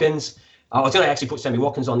Sammy Watkins. I was going to actually put Sammy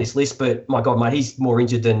Watkins on this list, but my God, mate, he's more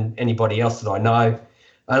injured than anybody else that I know.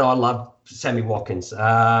 And I love Sammy Watkins.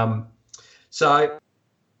 So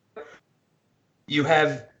you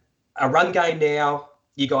have a run game now.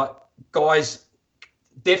 You got guys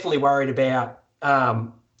definitely worried about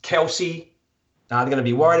Kelsey. They're going to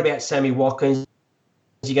be worried about Sammy Watkins.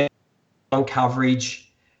 You get on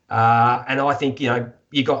coverage. And I think,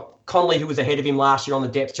 you got Conley, who was ahead of him last year on the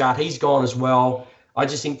depth chart. He's gone as well. I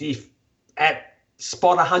just think if at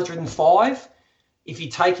spot 105, if you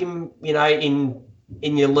take him,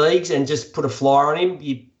 in your leagues and just put a flyer on him,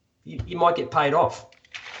 you might get paid off.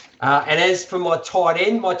 And as for my tight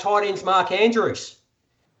end's Mark Andrews.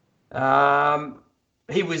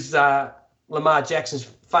 He was Lamar Jackson's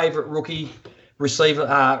favourite rookie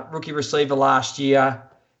receiver last year.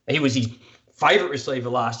 He was his favourite receiver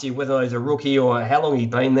last year, whether he's a rookie or how long he's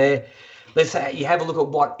been there. You have a look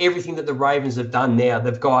at everything that the Ravens have done now.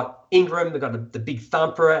 They've got Ingram, they've got the big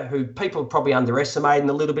thumper, who people are probably underestimating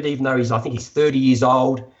a little bit, even though I think he's 30 years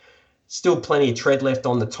old. Still plenty of tread left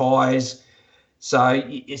on the tyres. So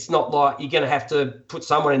it's not like you're going to have to put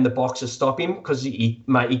someone in the box to stop him, because he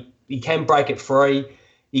can break it free.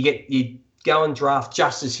 You go and draft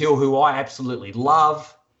Justice Hill, who I absolutely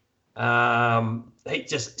love. He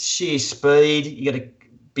just sheer speed. You got to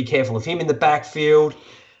be careful of him in the backfield.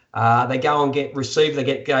 They go and get receiver.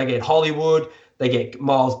 They go get Hollywood. They get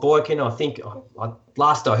Miles Boykin. I think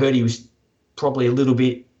last I heard he was probably a little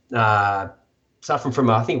bit suffering from,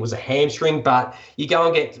 I think it was a hamstring. But you go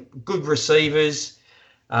and get good receivers.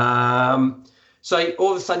 So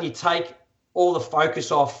all of a sudden you take all the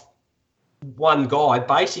focus off one guy,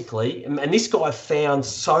 basically. And this guy found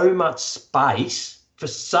so much space for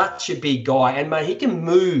such a big guy. And, mate, he can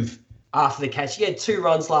move after the catch. He had 2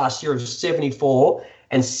 runs last year of 74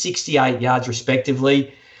 and 68 yards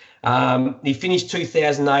respectively. He finished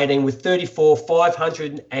 2018 with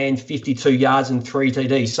 552 yards and 3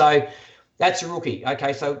 TDs. So that's a rookie.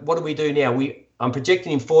 Okay, so what do we do now? I'm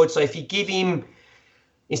projecting him forward. So if you give him,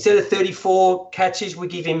 instead of 34 catches, we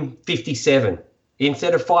give him 57.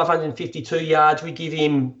 Instead of 552 yards, we'll give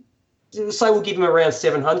him around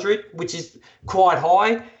 700, which is quite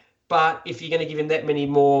high. But if you're going to give him that many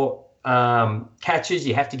more catches,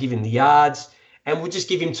 you have to give him the yards. And we'll just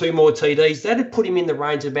give him 2 more TDs. That'd put him in the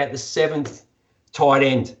range of about the 7th tight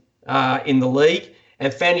end in the league.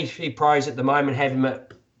 And Fantasy Pros at the moment have him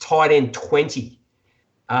at tight end 20.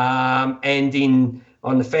 And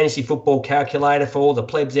on the fantasy football calculator, for all the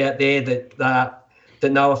plebs out there that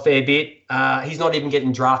know a fair bit, he's not even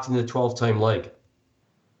getting drafted in the 12-team league.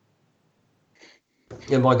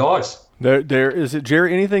 Yeah, my guys. There is it,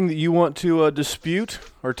 Jerry. Anything that you want to dispute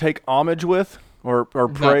or take homage with or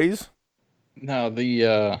praise? No,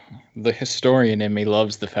 the historian in me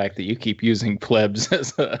loves the fact that you keep using plebs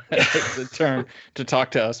as a term to talk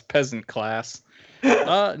to us peasant class.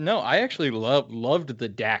 No, I actually loved the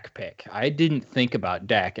Dak pick. I didn't think about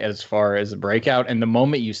Dak as far as a breakout, and the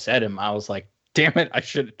moment you said him, I was like, damn it, I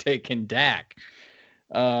should have taken Dak.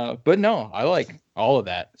 But no, I like all of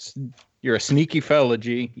that. You're a sneaky fella,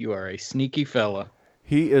 G. You are a sneaky fella.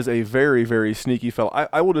 He is a very, very sneaky fella.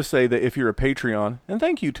 I will just say that if you're a Patreon, and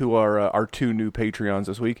thank you to our 2 new Patreons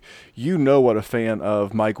this week, you know what a fan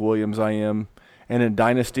of Mike Williams I am. And in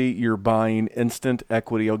Dynasty, you're buying instant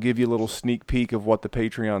equity. I'll give you a little sneak peek of what the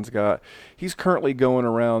Patreon's got. He's currently going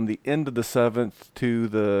around the end of the 7th to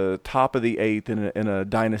the top of the 8th in a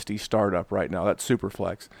Dynasty startup right now. That's super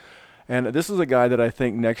flex. And this is a guy that I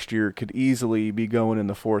think next year could easily be going in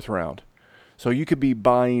the 4th round. So you could be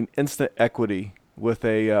buying instant equity with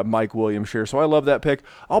a Mike Williams share. So I love that pick.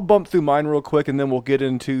 I'll bump through mine real quick, and then we'll get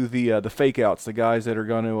into the fake outs, the guys that are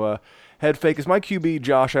going to head fake. Is my QB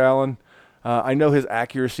Josh Allen? I know his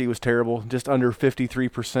accuracy was terrible, just under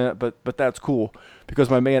 53%, but that's cool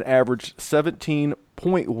because my man averaged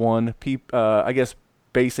 17.1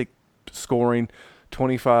 basic scoring,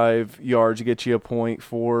 25 yards to get you a point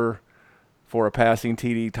for a passing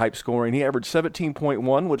TD type scoring. He averaged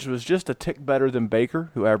 17.1, which was just a tick better than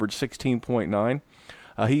Baker, who averaged 16.9.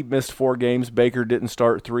 He missed 4 games. Baker didn't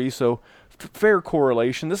start 3, so fair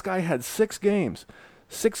correlation. This guy had 6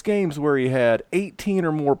 games where he had 18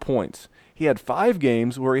 or more points. He had 5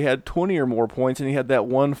 games where he had 20 or more points, and he had that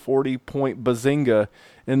 140-point bazinga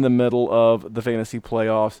in the middle of the fantasy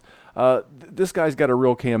playoffs. This guy's got a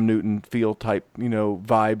real Cam Newton feel type,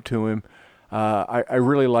 vibe to him. I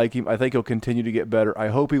really like him. I think he'll continue to get better. I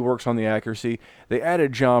hope he works on the accuracy. They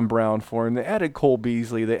added John Brown for him. They added Cole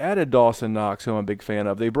Beasley. They added Dawson Knox, who I'm a big fan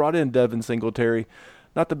of. They brought in Devin Singletary.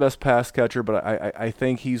 Not the best pass catcher, but I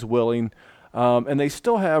think he's willing. And they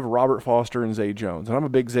still have Robert Foster and Zay Jones. And I'm a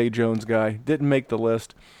big Zay Jones guy. Didn't make the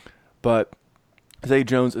list, but Zay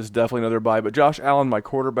Jones is definitely another buy. But Josh Allen, my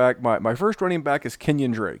quarterback, my first running back is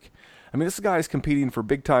Kenyon Drake. I mean, this guy is competing for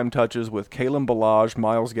big-time touches with Kalen Ballage,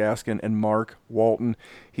 Myles Gaskin, and Mark Walton.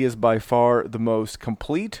 He is by far the most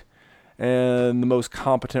complete and the most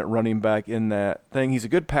competent running back in that thing. He's a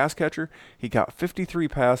good pass catcher. He got 53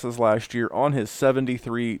 passes last year on his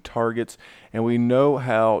 73 targets, and we know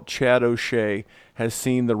how Chad O'Shea has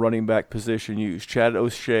seen the running back position used. Chad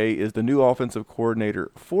O'Shea is the new offensive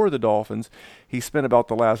coordinator for the Dolphins. He spent about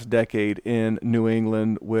the last decade in New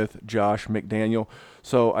England with Josh McDaniel.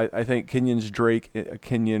 So I think Kenyon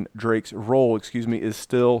Drake's role, is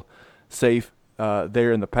still safe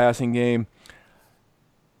there in the passing game.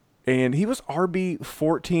 And he was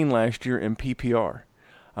RB14 last year in PPR.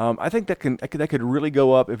 I think that could really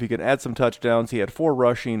go up if he could add some touchdowns. He had 4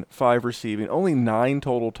 rushing, 5 receiving, only 9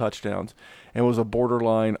 total touchdowns, and was a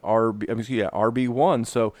borderline RB1.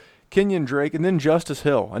 So Kenyon Drake, and then Justice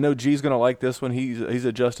Hill. I know G's going to like this one. He's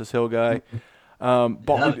a Justice Hill guy.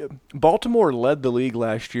 Baltimore led the league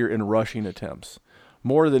last year in rushing attempts,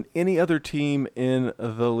 more than any other team in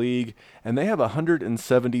the league, and they have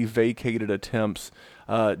 170 vacated attempts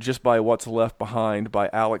just by what's left behind by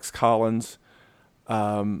Alex Collins.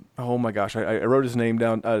 Oh my gosh, I wrote his name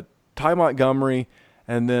down. Ty Montgomery,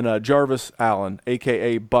 and then Jarvis Allen,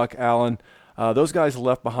 a.k.a. Buck Allen. Those guys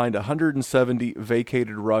left behind 170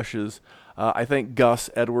 vacated rushes. I think Gus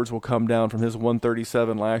Edwards will come down from his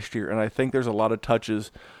 137 last year, and I think there's a lot of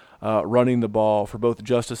touches running the ball for both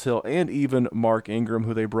Justice Hill and even Mark Ingram,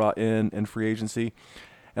 who they brought in free agency.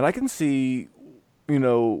 And I can see,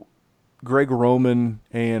 Greg Roman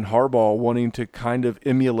and Harbaugh wanting to kind of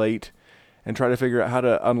emulate and try to figure out how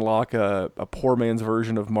to unlock a poor man's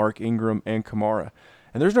version of Mark Ingram and Kamara.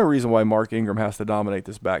 And there's no reason why Mark Ingram has to dominate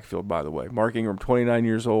this backfield, by the way. Mark Ingram, 29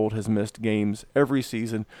 years old, has missed games every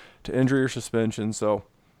season to injury or suspension. So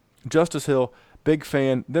Justice Hill, big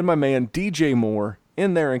fan. Then my man DJ Moore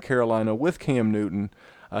in there in Carolina with Cam Newton.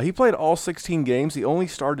 He played all 16 games. He only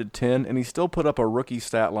started 10, and he still put up a rookie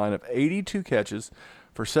stat line of 82 catches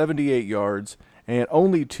for 78 yards and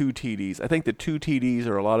only 2 TDs. I think the 2 TDs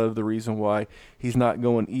are a lot of the reason why he's not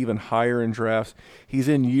going even higher in drafts. He's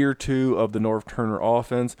in year 2 of the Norv Turner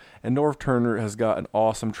offense, and Norv Turner has got an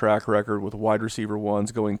awesome track record with wide receiver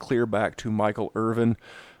ones going clear back to Michael Irvin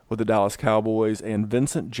with the Dallas Cowboys and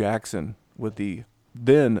Vincent Jackson with the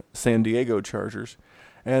then San Diego Chargers.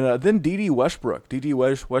 And then D.D. Westbrook. D.D.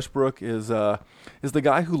 Westbrook is the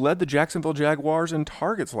guy who led the Jacksonville Jaguars in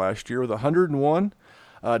targets last year with 101.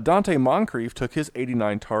 Dante Moncrief took his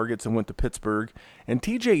 89 targets and went to Pittsburgh. And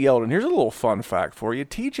T.J. Yeldon, here's a little fun fact for you.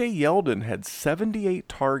 T.J. Yeldon had 78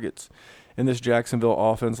 targets in this Jacksonville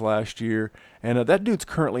offense last year. And that dude's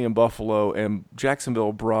currently in Buffalo, and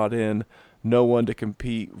Jacksonville brought in no one to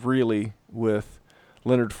compete really with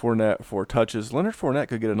Leonard Fournette for touches. Leonard Fournette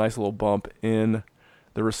could get a nice little bump in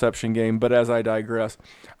the reception game, but as I digress,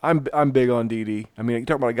 I'm big on D.D. I mean, you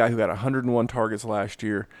talk about a guy who got 101 targets last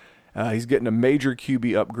year. He's getting a major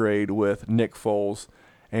QB upgrade with Nick Foles,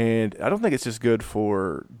 and I don't think it's just good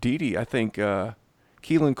for D.D. I think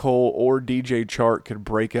Keelan Cole or DJ Chark could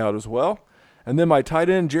break out as well. And then my tight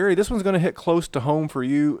end, Jerry, this one's going to hit close to home for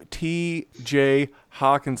you, T.J.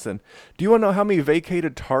 Hawkinson. Do you want to know how many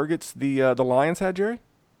vacated targets the Lions had, Jerry?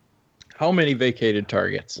 How many vacated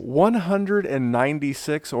targets?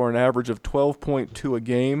 196, or an average of 12.2 a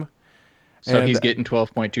game. So he's getting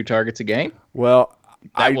 12.2 targets a game? Well,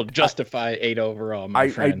 that will justify 8 overall, my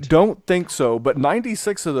friend. I don't think so, but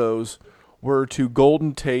 96 of those were to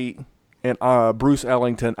Golden Tate and Bruce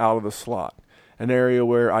Ellington out of the slot, an area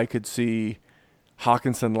where I could see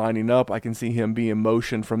Hawkinson lining up. I can see him being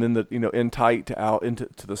motioned from in tight to out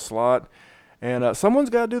into the slot, and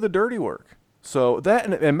someone's got to do the dirty work. So that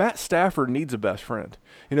and Matt Stafford needs a best friend.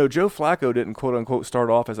 Joe Flacco didn't quote unquote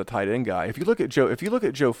start off as a tight end guy. If you look at Joe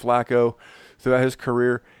Flacco throughout his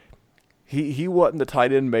career, he wasn't the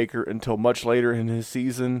tight end maker until much later in his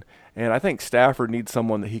season. And I think Stafford needs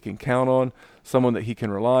someone that he can count on, someone that he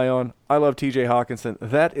can rely on. I love T.J. Hawkinson.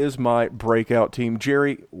 That is my breakout team.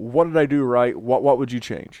 Jerry, what did I do right? What would you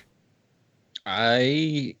change?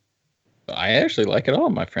 I actually like it all,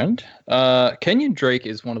 my friend. Kenyon Drake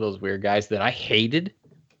is one of those weird guys that I hated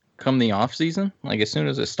come the offseason. Like, as soon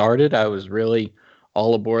as it started, I was really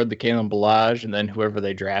all aboard the Kalen Ballage and then whoever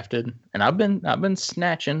they drafted. And I've been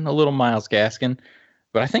snatching a little Myles Gaskin.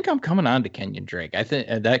 But I think I'm coming on to Kenyon Drake. I think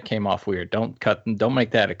that came off weird. Don't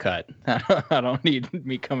make that a cut. I don't need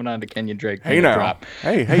me coming on to Kenyon Drake. Hey now, drop.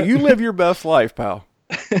 hey, you live your best life, pal.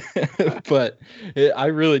 But I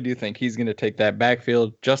really do think he's going to take that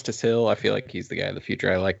backfield. Justice Hill, I feel like he's the guy of the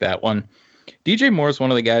future. I like that one. DJ Moore is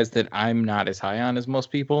one of the guys that I'm not as high on as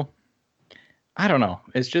most people. I don't know.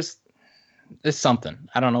 It's something.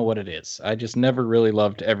 I don't know what it is. I just never really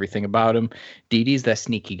loved everything about him. Didi's that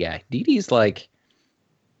sneaky guy. Didi's like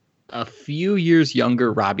a few years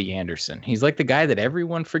younger Robbie Anderson. He's like the guy that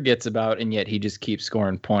everyone forgets about, and yet he just keeps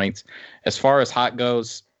scoring points. As far as hot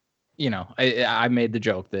goes, I made the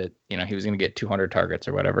joke that, he was going to get 200 targets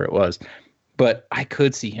or whatever it was. But I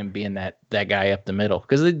could see him being that guy up the middle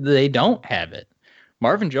because they don't have it.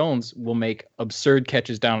 Marvin Jones will make absurd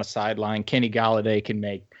catches down a sideline. Kenny Golladay can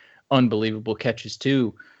make unbelievable catches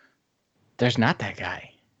too. There's not that guy.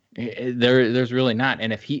 There's really not.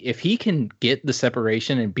 And if he can get the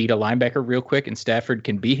separation and beat a linebacker real quick and Stafford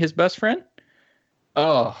can be his best friend,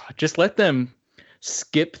 just let them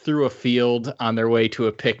skip through a field on their way to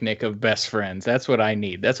a picnic of best friends. That's what I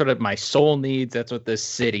need. That's what my soul needs. That's what this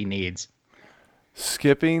city needs.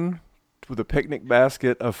 Skipping with a picnic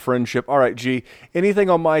basket of friendship. All right, G, anything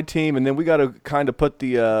on my team, and then we got to kind of put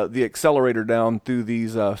the accelerator down through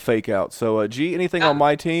these fake outs. So, G, anything on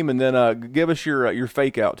my team, and then give us your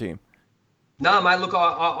fake out team. No, mate. Look,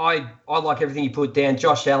 I like everything you put down.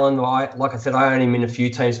 Josh Allen, like I said, I own him in a few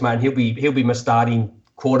teams, mate. He'll be my starting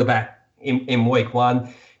quarterback in week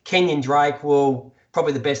one. Kenyon Drake will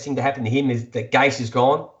probably the best thing to happen to him is that Gase is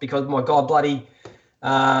gone because my God, bloody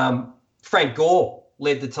Frank Gore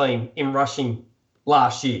led the team in rushing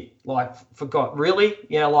last year. Like, forgot, really?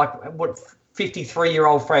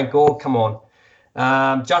 53-year-old Frank Gore? Come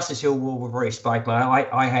on. Justice Hill we've already spoke, mate.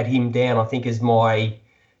 I had him down, I think, as my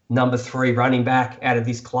number 3 running back out of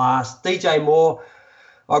this class. DJ Moore,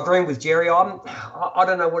 I agree with Jerry. I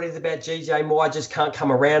don't know what it is about DJ Moore. I just can't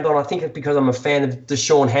come around on. I think it's because I'm a fan of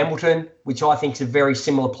Deshaun Hamilton, which I think is a very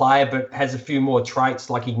similar player, but has a few more traits,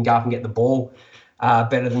 like he can go up and get the ball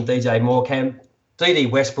better than DJ Moore can. D.D.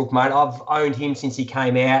 Westbrook, mate, I've owned him since he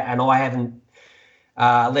came out, and I haven't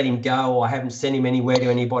let him go, or I haven't sent him anywhere to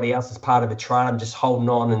anybody else as part of a trade. I'm just holding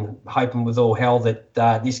on and hoping with all hell that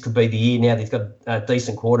this could be the year now that he's got a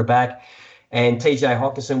decent quarterback. And T.J.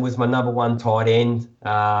 Hockenson was my number 1 tight end.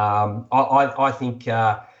 I think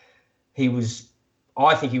he was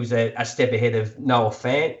a step ahead of Noah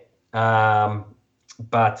Fant. But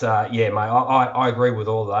mate, I agree with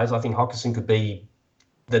all those. I think Hockenson could be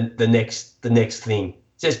the next thing,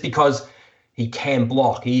 just because he can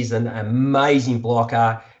block. He's an amazing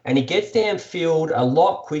blocker, and he gets downfield a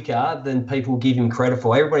lot quicker than people give him credit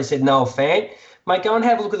for. Everybody said Noah Fant. Mate, go and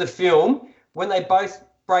have a look at the film. When they both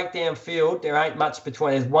break downfield, there ain't much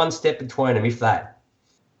between. There's one step between them, if that.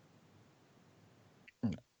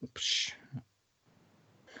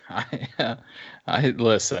 I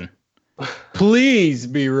listen. Please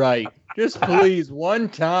be right. Just please, one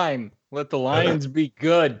time. Let the Lions be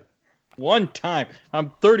good. One time.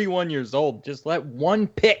 I'm 31 years old. Just let one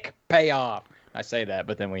pick pay off. I say that,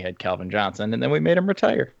 but then we had Calvin Johnson, and then we made him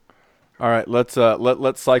retire. All right, let's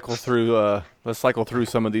cycle through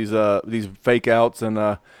some of these fake outs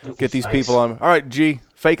and get these people on. All right, G,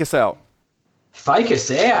 fake us out. Fake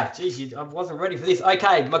us out. Jeez, I wasn't ready for this.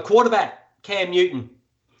 Okay, my quarterback, Cam Newton.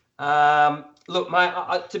 Look, mate,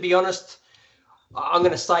 to be honest, I'm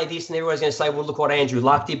going to say this, and everyone's going to say, well, look what Andrew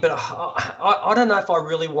Luck did. But I don't know if I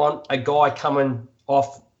really want a guy coming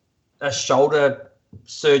off a shoulder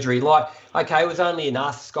surgery. Like, okay, it was only an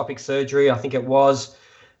arthroscopic surgery, I think it was.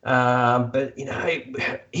 But,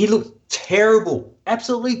 he looked terrible,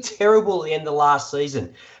 absolutely terrible at the end of last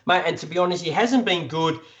season. Mate, and to be honest, he hasn't been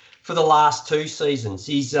good for the last 2 seasons.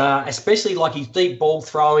 He's especially like his deep ball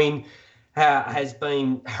throwing has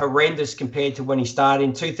been horrendous compared to when he started.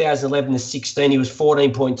 In 2011 to 16, he was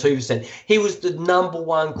 14.2%. He was the number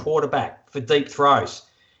 1 quarterback for deep throws.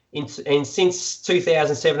 And since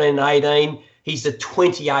 2017 and 18, he's the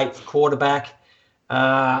 28th quarterback.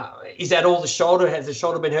 Is that all the shoulder? Has the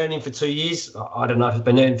shoulder been hurting him for 2 years? I don't know if it's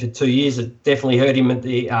been hurting for 2 years. It definitely hurt him at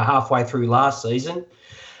the halfway through last season.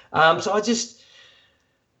 So I just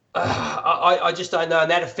don't know,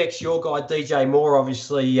 and that affects your guy DJ Moore,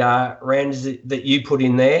 obviously, rounds that you put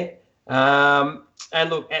in there. And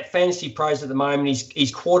look, at Fantasy Pros at the moment,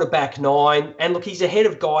 he's quarterback 9, and look, he's ahead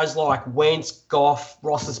of guys like Wentz, Goff,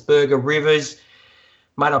 Roethlisberger, Rivers.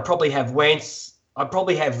 Mate, I'd probably have Wentz. I'd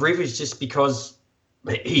probably have Rivers just because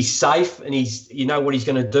he's safe and you know what he's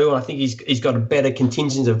going to do. And I think he's got a better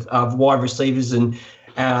contingent of wide receivers and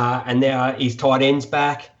now his tight ends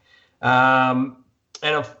back.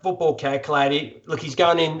 and a football calculator, look, he's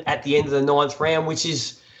going in at the end of the 9th round, which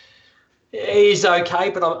is okay,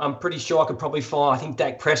 but I'm pretty sure I could probably find, I think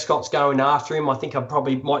Dak Prescott's going after him. I think I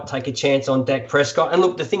probably might take a chance on Dak Prescott. And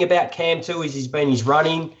look, the thing about Cam too is he's been his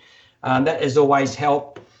running. That has always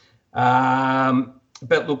helped.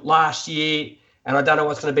 But look, last year, and I don't know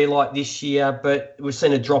what's going to be like this year, but we've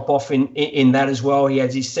seen a drop off in that as well. He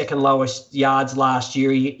has his second lowest yards last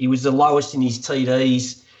year. He was the lowest in his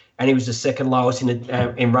TDs, and he was the second lowest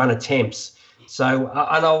in run attempts. So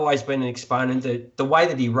I've always been an exponent that the way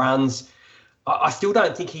that he runs, I still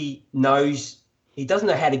don't think he knows. He doesn't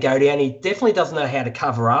know how to go down. He definitely doesn't know how to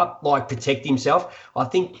cover up, like protect himself. I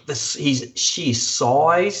think his sheer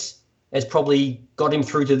size has probably got him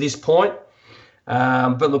through to this point.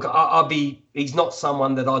 But look, he's not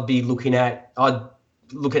someone that I'd be looking at. I'd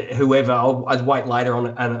look at whoever. I'd wait later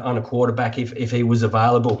on a quarterback if he was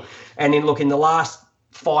available. And then look, in the last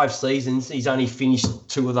 5 seasons, he's only finished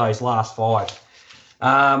 2 of those last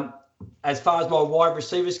 5. As far as my wide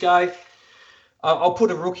receivers go, I'll put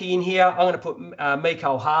a rookie in here. I'm going to put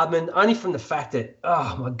Mecole Hardman, only from the fact that,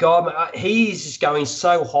 oh, my God, he is just going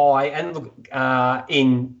so high. And look,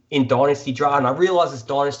 in Dynasty draft, and I realise it's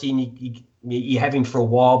Dynasty and you have him for a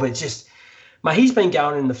while, but it's just, mate, he's been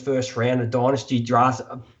going in the first round of Dynasty drafts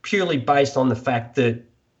purely based on the fact that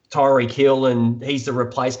Tyreek Hill, and he's the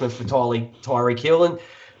replacement for Tyreek Hill. And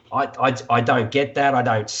I don't get that. I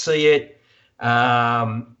don't see it.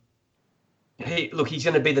 He's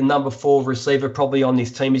going to be the number 4 receiver probably on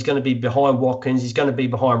this team. He's going to be behind Watkins. He's going to be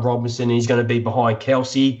behind Robinson. And he's going to be behind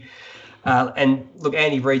Kelsey. And look,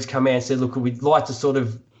 Andy Reid's come out and said, look, we'd like to sort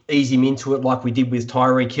of ease him into it like we did with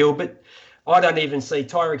Tyreek Hill. But I don't even see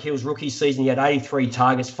Tyreek Hill's rookie season. He had 83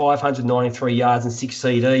 targets, 593 yards and 6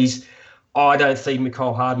 CDs. I don't see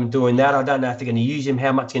Mecole Hardman doing that. I don't know if they're going to use him,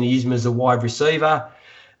 how much they're going to use him as a wide receiver.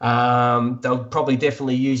 They'll probably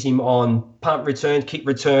definitely use him on punt returns, kick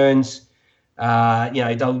returns.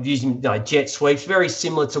 They'll use him jet sweeps, very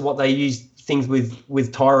similar to what they use things with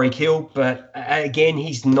Tyreek Hill. But again,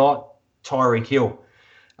 he's not Tyreek Hill.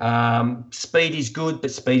 Speed is good, but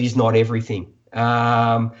speed is not everything.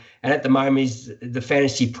 And at the moment, the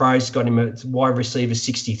Fantasy Pros got him at wide receiver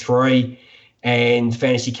 63, and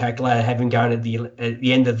Fantasy Calculator have him going at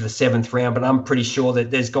the end of the 7th round. But I'm pretty sure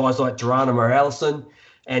that there's guys like Geronimo Allison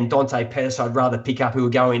and Dante Pettis I'd rather pick up who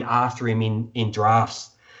are going after him in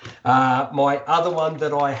drafts. My other one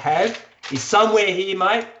that I have is somewhere here,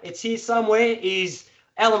 mate. It's here somewhere, is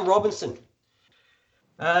Allen Robinson.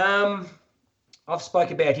 I've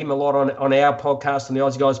spoke about him a lot on our podcast, on the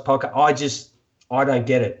Aussie Guys podcast. I don't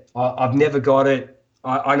get it. I've never got it.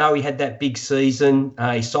 I know he had that big season,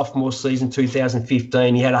 his sophomore season,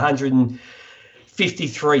 2015. He had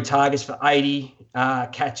 153 targets for 80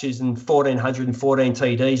 catches and 1,414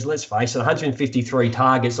 TDs. Let's face it, 153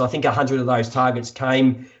 targets. I think 100 of those targets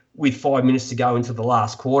came with 5 minutes to go into the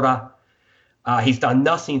last quarter. He's done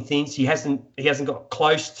nothing since. He hasn't got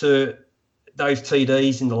close to those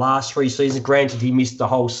TDs in the last 3 seasons. Granted, he missed the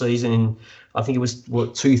whole season in, I think it was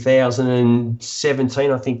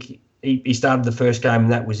 2017. I think he started the first game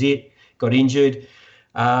and that was it. Got injured.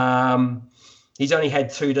 He's only had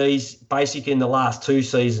 2Ds basically in the last 2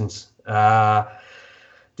 seasons.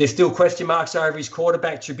 There's still question marks over his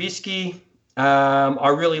quarterback, Trubisky. I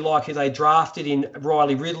really like who they drafted in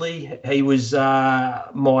Riley Ridley. He was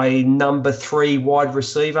my number 3 wide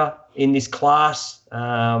receiver in this class.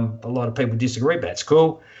 A lot of people disagree, but that's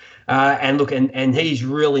cool. And look, and he's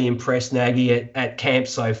really impressed Nagy at camp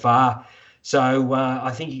so far. So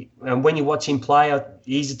I think when you watch him play,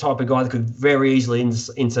 he's the type of guy that could very easily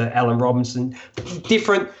into Allen Robinson.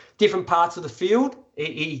 Different parts of the field.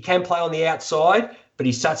 He can play on the outside, but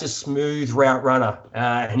he's such a smooth route runner,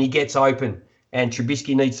 and he gets open. And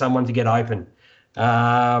Trubisky needs someone to get open.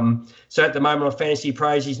 So at the moment on Fantasy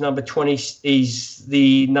Pros, he's number 20. He's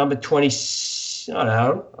the number 20. I don't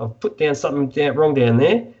know. I've put down something wrong down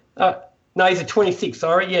there. No, he's a 26.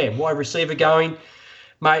 Sorry, yeah, wide receiver going.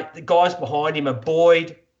 Mate, the guys behind him are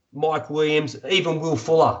Boyd, Mike Williams, even Will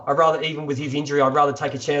Fuller. Even with his injury, I'd rather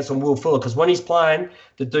take a chance on Will Fuller because when he's playing,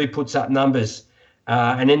 the dude puts up numbers.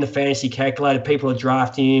 And in the Fantasy Calculator, people are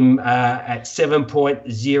drafting him at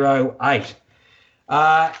 7.08.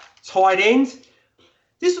 Tight end.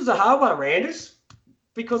 This was a hard one, Randers,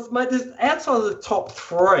 because, mate, outside of the top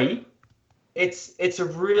 3, it's a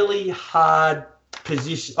really hard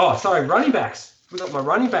position. Oh, sorry, running backs. We've got my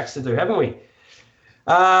running backs to do, haven't we?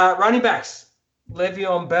 Running backs.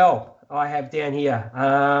 Le'Veon Bell, I have down here.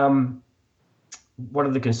 What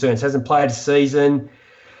are the concerns? Hasn't played a season.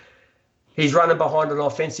 He's running behind an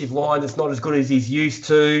offensive line that's not as good as he's used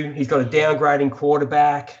to. He's got a downgrading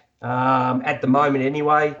quarterback. at the moment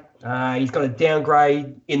anyway. He's got a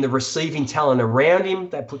downgrade in the receiving talent around him.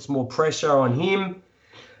 That puts more pressure on him.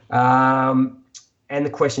 And the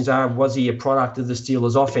questions are, was he a product of the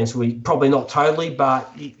Steelers' offense? Well, probably not totally, but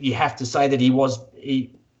you have to say that it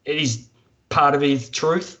is part of his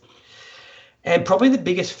truth. And probably the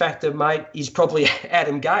biggest factor, mate, is probably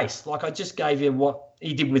Adam Gase. Like I just gave you what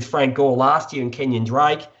he did with Frank Gore last year and Kenyon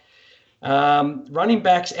Drake. Running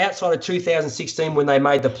backs outside of 2016 when they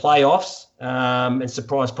made the playoffs and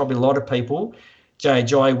surprised probably a lot of people, Jay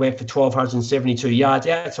Ajayi went for 1,272 yards.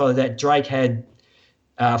 Outside of that, Drake had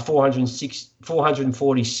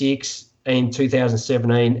 446 in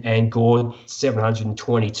 2017 and Gore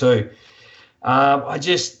 722.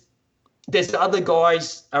 There's other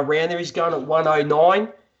guys around there. He's going at 109.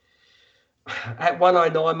 At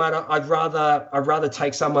 109, mate, I'd rather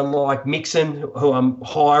take someone like Mixon, who I'm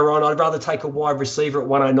higher on. I'd rather take a wide receiver at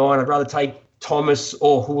 109. I'd rather take Thomas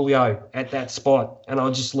or Julio at that spot, and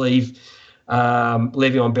I'll just leave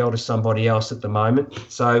Le'Veon Bell to somebody else at the moment.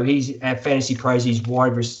 So he's at Fantasy Pros. He's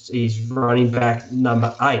running back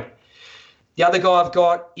number 8. The other guy I've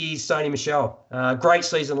got is Sony Michel. Great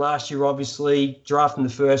season last year, obviously. Drafted in the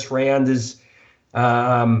first rounders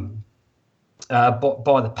by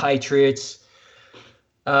the Patriots.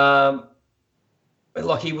 Like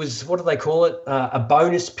he was, what do they call it? A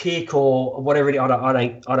bonus pick or whatever. I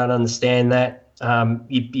don't understand that.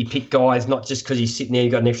 You pick guys not just because he's sitting there. You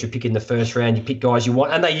got an extra pick in the first round. You pick guys you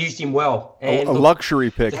want, and they used him well. And a luxury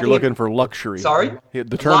pick. You're looking for luxury. Sorry, the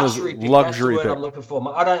term is luxury pick. That's the word pick. I'm looking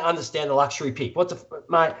for. I don't understand the luxury pick.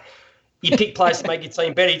 Mate? You pick players to make your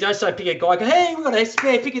team better. You don't pick a guy. Go, hey, we've got a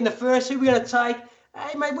spare pick in the first. Who are we going to take?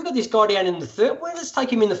 Hey, mate, we've got this guy down in the third. Well, let's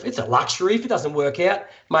take him in the. It's a luxury. If it doesn't work out,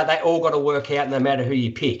 mate, they all got to work out no matter who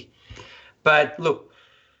you pick. But look,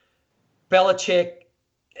 Belichick,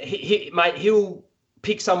 he'll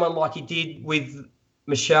pick someone like he did with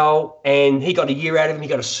Michelle, and he got a year out of him. He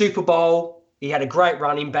got a Super Bowl. He had a great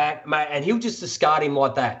running back, mate, and he'll just discard him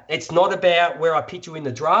like that. It's not about where I pick you in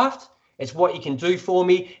the draft. It's what you can do for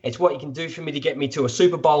me. It's what you can do for me to get me to a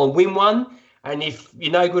Super Bowl and win one. And if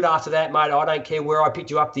you're no good after that, mate, I don't care where I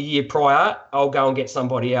picked you up the year prior. I'll go and get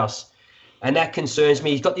somebody else. And that concerns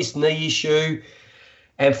me. He's got this knee issue.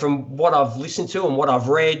 And from what I've listened to and what I've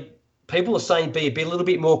read, people are saying be a little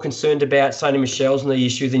bit more concerned about Sony Michel's knee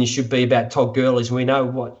issue than you should be about Todd Gurley's. We know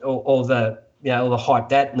what all the hype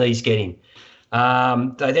that knee's getting.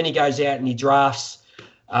 So then he goes out and he drafts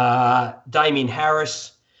Damian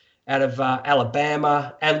Harris out of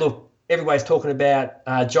Alabama. And look, everybody's talking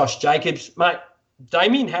about Josh Jacobs. Mate,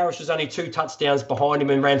 Damian Harris was only 2 touchdowns behind him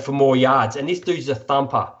and ran for more yards. And this dude's a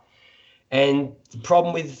thumper. And the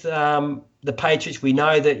problem with the Patriots, we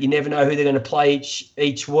know that you never know who they're going to play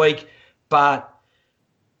each week. But,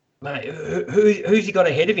 mate, who's he got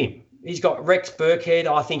ahead of him? He's got Rex Burkhead.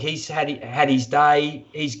 I think he's had his day.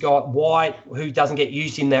 He's got White, who doesn't get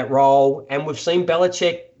used in that role. And we've seen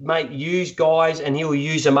Belichick, mate, use guys, and he'll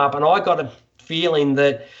use them up. And I got a feeling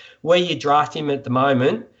that where you draft him at the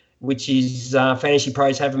moment, which is Fantasy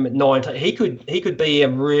Pros have him at 9, he could be a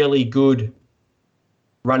really good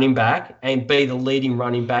running back and be the leading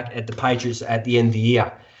running back at the Patriots at the end of the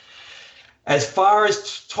year. As far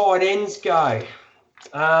as tight ends go,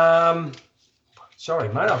 sorry,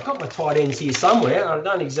 mate, I've got my tight ends here somewhere. I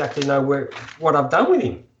don't exactly know what I've done with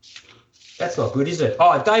him. That's not good, is it?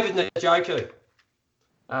 Oh, David Njoku.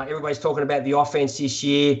 Everybody's talking about the offense this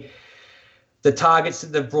year. The targets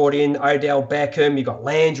that they've brought in, Odell Beckham, you've got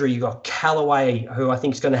Landry, you've got Callaway, who I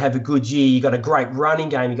think is going to have a good year. You've got a great running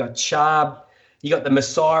game. You've got Chubb. You got the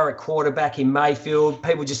Messiah at quarterback in Mayfield.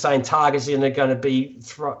 People just saying targets are going to be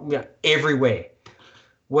everywhere.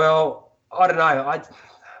 Well, I don't know.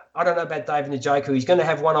 I don't know about David Njoku. He's going to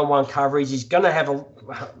have one-on-one coverage. He's going to have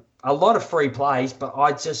a lot of free plays, but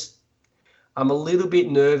I'm a little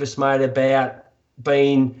bit nervous, mate, about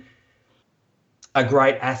being a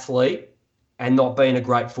great athlete and not being a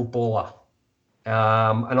great footballer.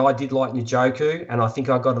 And I did like Njoku, and I think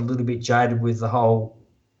I got a little bit jaded with the whole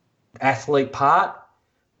athlete part,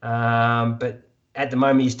 but at the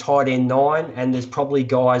moment he's tight end 9, and there's probably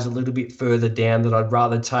guys a little bit further down that I'd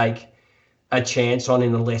rather take a chance on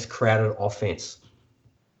in a less crowded offense.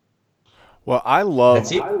 Well, I love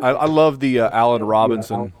the Allen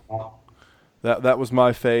Robinson. That was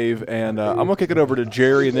my fave, and I'm gonna kick it over to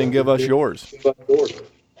Jerry and then give us yours.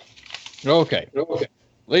 Okay.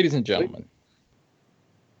 Ladies and gentlemen,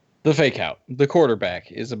 the fake out, the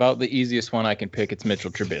quarterback, is about the easiest one I can pick. It's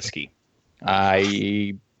Mitchell Trubisky.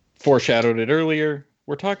 I foreshadowed it earlier.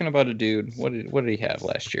 We're talking about a dude. What did he have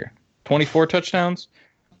last year? 24 touchdowns.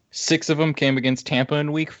 6 of them came against Tampa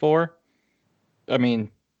in week 4. I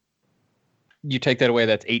mean, you take that away,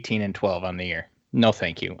 that's 18 and 12 on the year. No,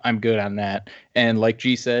 thank you. I'm good on that. And like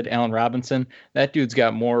G said, Allen Robinson, that dude's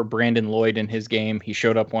got more Brandon Lloyd in his game. He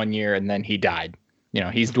showed up one year and then he died.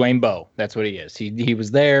 He's Dwayne Bowe. That's what he is. He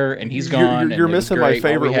was there and he's gone. You're missing my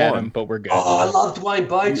favorite one. But we're good. Oh, I love Dwayne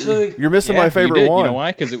Bowe too. You're missing my favorite one. You know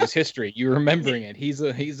why? Because it was history. You're remembering it. He's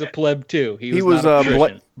a pleb too. He was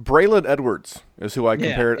Braylon Edwards is who I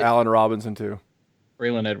compared Allen Robinson to.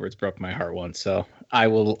 Braylon Edwards broke my heart once, so I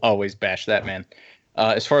will always bash that man.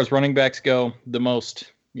 As far as running backs go, the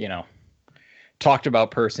most talked about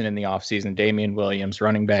person in the offseason, Damian Williams,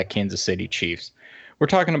 running back, Kansas City Chiefs. We're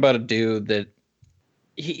talking about a dude that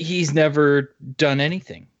he's never done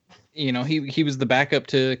anything. He was the backup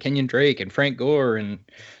to Kenyon Drake and Frank Gore. And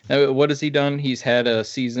what has he done? He's had a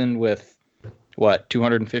season with,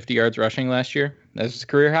 250 yards rushing last year? That's his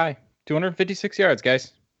career high. 256 yards,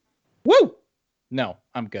 guys. Woo! No,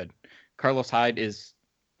 I'm good. Carlos Hyde is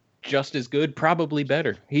just as good, probably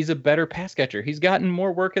better. He's a better pass catcher. He's gotten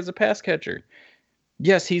more work as a pass catcher.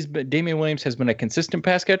 Yes, Damian Williams has been a consistent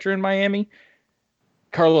pass catcher in Miami.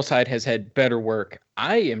 Carlos Hyde has had better work.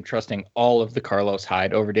 I am trusting all of the Carlos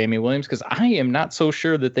Hyde over Damian Williams because I am not so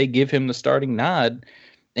sure that they give him the starting nod.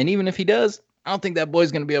 And even if he does, I don't think that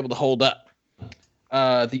boy's going to be able to hold up.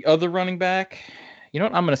 The other running back,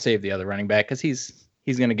 I'm going to save the other running back because he's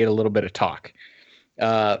going to get a little bit of talk.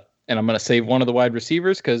 And I'm going to save one of the wide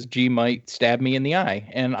receivers because G might stab me in the eye.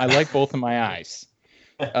 And I like both of my eyes.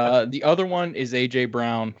 The other one is A.J.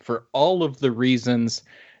 Brown for all of the reasons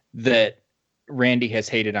that Randy has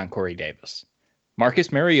hated on Corey Davis.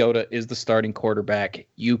 Marcus Mariota is the starting quarterback.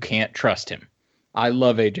 You can't trust him. I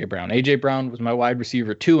love A.J. Brown. A.J. Brown was my wide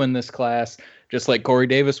receiver 2 in this class, just like Corey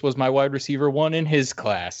Davis was my wide receiver 1 in his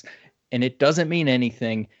class. And it doesn't mean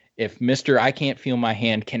anything if Mr. I can't feel my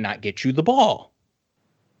hand cannot get you the ball.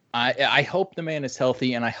 I hope the man is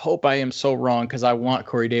healthy, and I hope I am so wrong because I want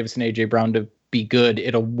Corey Davis and A.J. Brown to be good.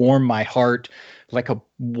 It'll warm my heart like a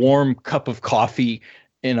warm cup of coffee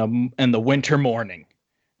in the winter morning,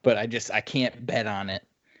 but I can't bet on it.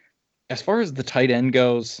 As far as the tight end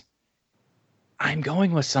goes, I'm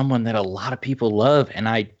going with someone that a lot of people love, and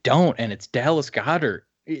I don't, and it's Dallas Goedert.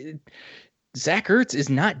 Zach Ertz is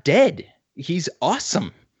not dead. He's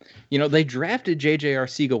awesome. They drafted J.J.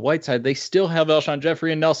 Arcega-Whiteside. They still have Alshon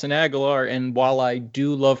Jeffrey and Nelson Aguilar, and while I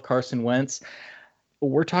do love Carson Wentz,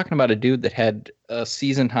 we're talking about a dude that had a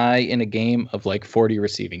season high in a game of like 40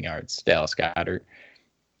 receiving yards, Dallas Goedert.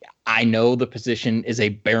 I know the position is a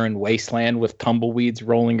barren wasteland with tumbleweeds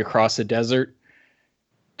rolling across a desert,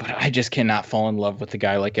 but I just cannot fall in love with the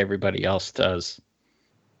guy like everybody else does.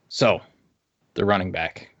 So, the running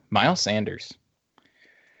back, Miles Sanders.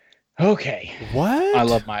 Okay. What? I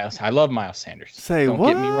love Miles Sanders. Don't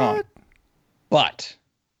get me wrong. But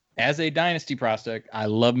as a dynasty prospect, I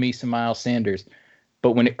love me some Miles Sanders.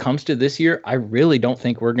 But when it comes to this year, I really don't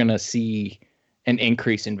think we're going to see an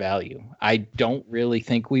increase in value. I don't really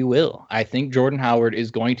think we will. I think Jordan Howard is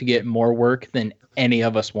going to get more work than any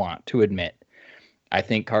of us want to admit. I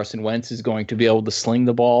think Carson Wentz is going to be able to sling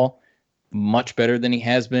the ball much better than he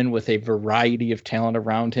has been with a variety of talent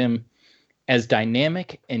around him. As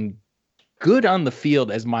dynamic and good on the field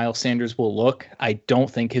as Miles Sanders will look, I don't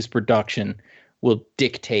think his production will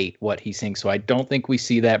dictate what he sings. So I don't think we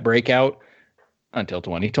see that breakout until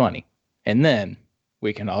 2020. And then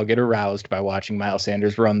we can all get aroused by watching Miles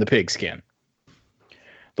Sanders run the pigskin.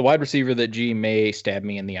 The wide receiver that G may stab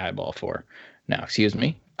me in the eyeball for. Now, excuse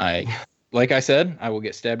me. Like I said, I will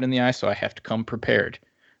get stabbed in the eye, so I have to come prepared.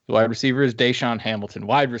 The wide receiver is Deshaun Hamilton,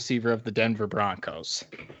 wide receiver of the Denver Broncos.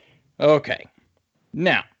 Okay.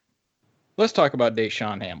 Now, let's talk about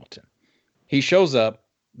Deshaun Hamilton. He shows up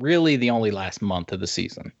really the only last month of the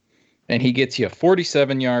season. And he gets you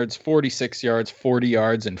 47 yards, 46 yards, 40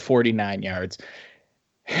 yards, and 49 yards.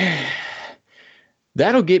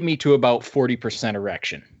 That'll get me to about 40%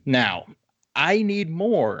 erection. Now, I need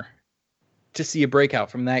more to see a breakout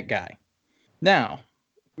from that guy. Now,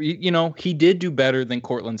 he did do better than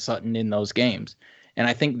Cortland Sutton in those games. And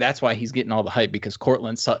I think that's why he's getting all the hype, because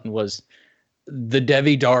Cortland Sutton was the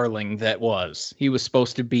Debbie Darling that was. He was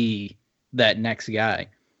supposed to be that next guy.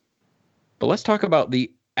 But let's talk about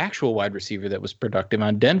the actual wide receiver that was productive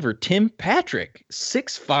on Denver, Tim Patrick,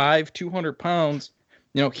 6'5", 200 pounds.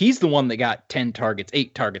 He's the one that got 10 targets,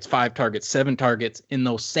 8 targets, 5 targets, 7 targets in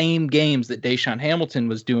those same games that Deshaun Hamilton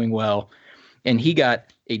was doing well. And he got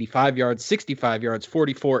 85 yards, 65 yards,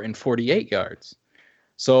 44, and 48 yards.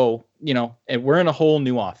 So, and we're in a whole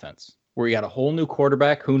new offense where you got a whole new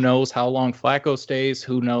quarterback. Who knows how long Flacco stays?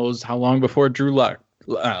 Who knows how long before Drew Lock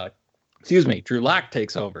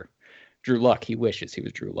takes over? Drew Luck. He wishes he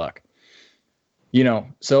was Drew Luck.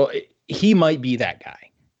 So he might be that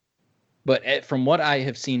guy. But from what I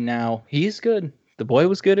have seen now, he's good. The boy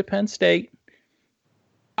was good at Penn State.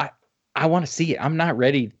 I want to see it. I'm not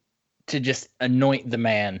ready to just anoint the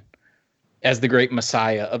man as the great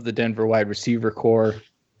messiah of the Denver wide receiver core.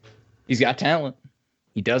 He's got talent.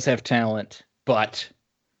 He does have talent, but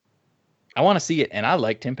I want to see it. And I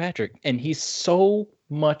like Tim Patrick, and he's so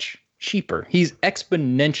much cheaper. He's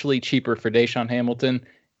exponentially cheaper for Deshaun Hamilton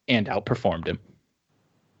and outperformed him.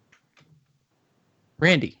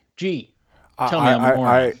 Randy, G, tell me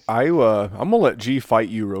I'm I'm gonna let G fight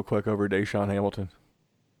you real quick over Deshaun Hamilton.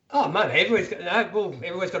 Oh, mate, everyone's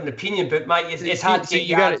got an opinion, but, mate, it's hard to see,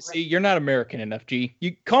 you're not American enough, G.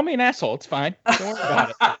 You call me an asshole. It's fine. Don't worry about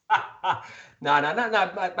it. No,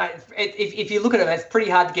 mate. If you look at it, it's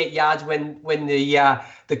pretty hard to get yards when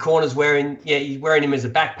the corner's he's wearing him as a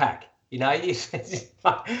backpack. You know,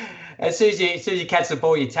 as soon as you catch the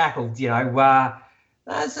ball, you're tackled. You know,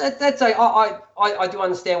 I do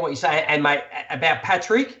understand what you're saying, and mate, about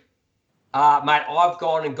Patrick, mate, I've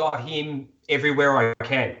gone and got him everywhere I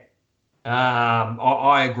can.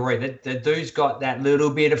 I agree that the dude's got that little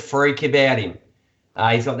bit of freak about him.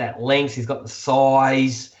 He's got that length, he's got the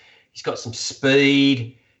size, he's got some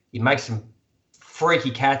speed. He makes some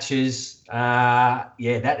freaky catches.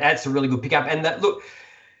 That's a really good pickup. And look,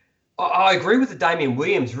 I agree with the Damian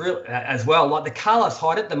Williams as well. Like the Carlos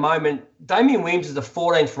Hyde at the moment, Damian Williams is the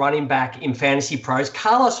 14th running back in Fantasy Pros.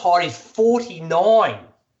 Carlos Hyde is 49.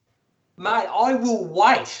 Mate, I will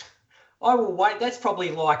wait. There's probably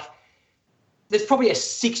a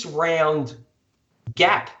 6-round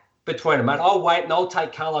gap between them, mate. I'll wait and I'll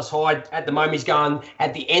take Carlos Hyde. At the moment, he's going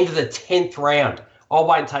at the end of the 10th round. I'll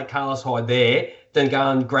wait and take Carlos Hyde there, then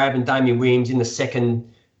go and grab Damian Williams in the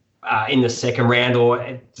second round or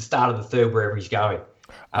at the start of the third, wherever he's going.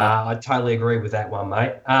 I totally agree with that one,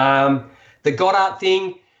 mate. The Goddard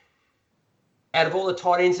thing, out of all the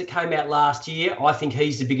tight ends that came out last year, I think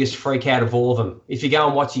he's the biggest freak out of all of them. If you go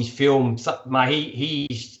and watch his film, mate, he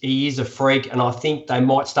is a freak, and I think they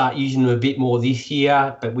might start using him a bit more this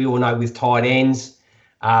year, but we all know with tight ends.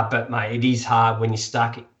 But, mate, it is hard when you're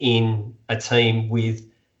stuck in a team with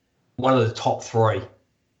one of the top three.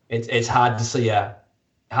 It's hard to see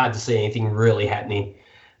anything really happening.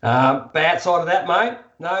 But outside of that, mate,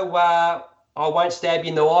 no, I won't stab you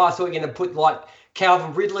in the eye. I thought you were going to put like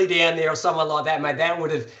Calvin Ridley down there or someone like that, mate. Then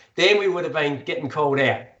we would have been getting called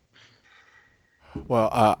out. Well,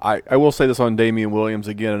 I will say this on Damian Williams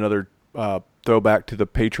again, another throwback to the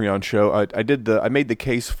Patreon show. I made the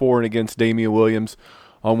case for and against Damian Williams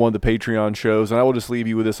on one of the Patreon shows, and I will just leave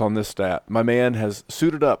you with this on this stat. My man has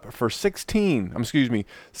suited up for 72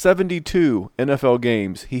 NFL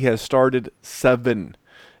games. He has started 7,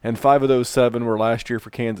 and 5 of those 7 were last year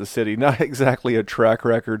for Kansas City. Not exactly a track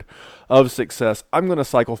record of success. I'm going to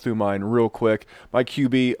cycle through mine real quick. My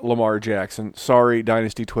QB, Lamar Jackson. Sorry,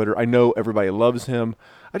 Dynasty Twitter. I know everybody loves him.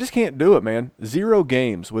 I just can't do it, man. 0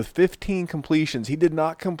 games with 15 completions. He did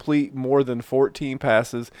not complete more than 14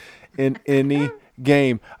 passes in any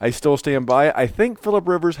game. I still stand by it. I think Phillip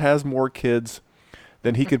Rivers has more kids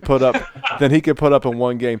than he could put up in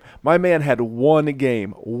one game. My man had one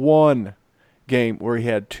game where he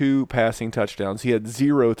had 2 passing touchdowns. He had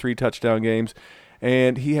 0 3-touchdown games,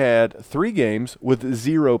 and he had 3 games with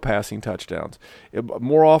 0 passing touchdowns.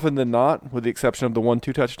 More often than not, with the exception of the 1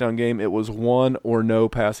 2-touchdown game, it was 1 or no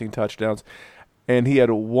passing touchdowns. And he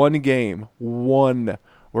had one game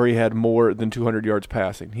where he had more than 200 yards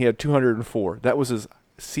passing. He had 204. That was his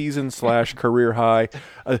season/career high.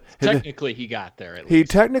 Technically, he got there. At least. He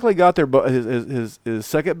technically got there, but his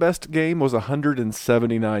second best game was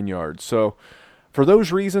 179 yards. So, for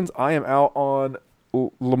those reasons, I am out on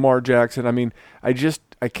Lamar Jackson. I mean, I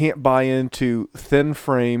can't buy into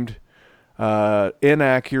thin-framed,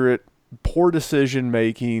 inaccurate, poor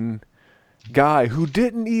decision-making guy who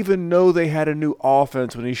didn't even know they had a new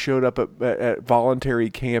offense when he showed up at voluntary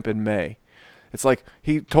camp in May. It's like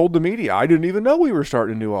he told the media, I didn't even know we were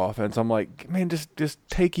starting a new offense. I'm like, man, just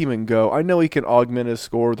take him and go. I know he can augment his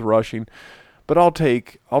score with rushing, but I'll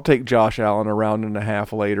take Josh Allen a round and a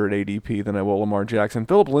half later at ADP than I will Lamar Jackson.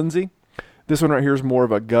 Philip Lindsay, this one right here is more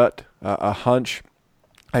of a gut, a hunch.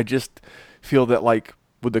 I just feel that like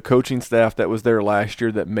with the coaching staff that was there last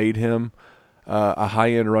year that made him a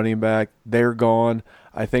high-end running back, they're gone.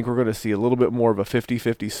 I think we're going to see a little bit more of a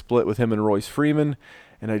 50-50 split with him and Royce Freeman,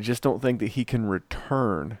 and I just don't think that he can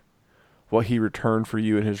return what he returned for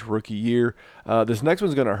you in his rookie year. This next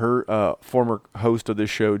one's going to hurt former host of this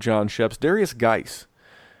show, John Sheps, Darius Geis.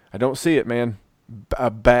 I don't see it, man. A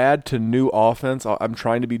bad to new offense. I'm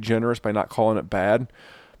trying to be generous by not calling it bad,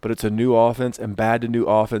 but it's a new offense, and bad to new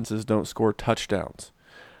offenses don't score touchdowns.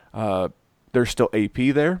 There's still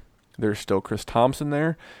AP there. There's still Chris Thompson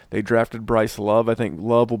there. They drafted Bryce Love. I think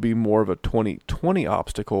Love will be more of a 2020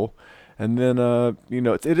 obstacle. And then,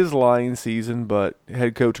 it is Lions season, but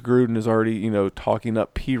head coach Gruden is already, talking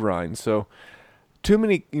up Pirine. So too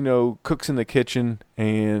many, cooks in the kitchen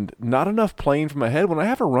and not enough playing from ahead. When I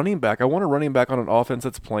have a running back, I want a running back on an offense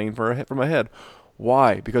that's playing from ahead.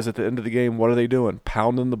 Why? Because at the end of the game, what are they doing?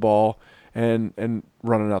 Pounding the ball and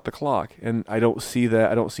running out the clock. And I don't see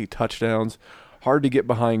that. I don't see touchdowns. Hard to get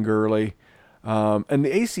behind Gurley. And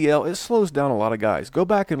the ACL, it slows down a lot of guys. Go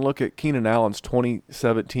back and look at Keenan Allen's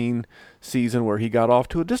 2017 season where he got off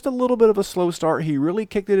to just a little bit of a slow start. He really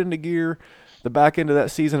kicked it into gear the back end of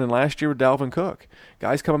that season, and last year with Dalvin Cook.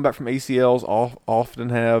 Guys coming back from ACLs often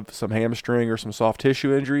have some hamstring or some soft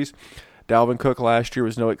tissue injuries. Dalvin Cook last year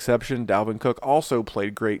was no exception. Dalvin Cook also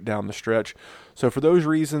played great down the stretch. So for those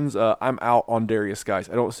reasons, I'm out on Darius Guice.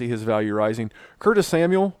 I don't see his value rising. Curtis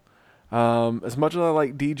Samuel, as much as I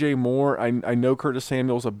like DJ Moore, I know Curtis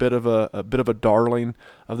Samuel's a bit of a darling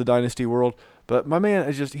of the dynasty world, but my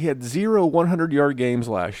man he had 0 100-yard games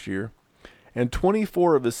last year, and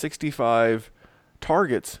 24 of his 65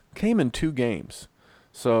 targets came in 2 games.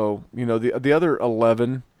 So the other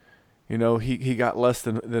 11, he got less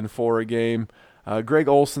than 4 a game. Greg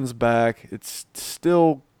Olson's back. It's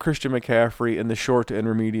still Christian McCaffrey in the short to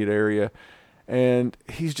intermediate area, and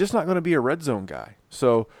he's just not going to be a red zone guy.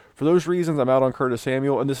 So for those reasons, I'm out on Curtis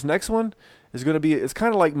Samuel. And this next one is going to be, it's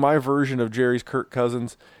kind of like my version of Jerry's Kirk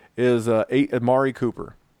Cousins, is Amari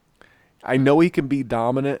Cooper. I know he can be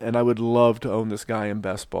dominant, and I would love to own this guy in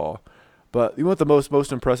best ball. But you know what the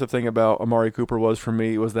most impressive thing about Amari Cooper was for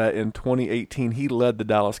me was that in 2018, he led the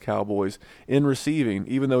Dallas Cowboys in receiving,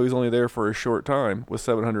 even though he was only there for a short time, with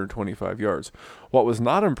 725 yards. What was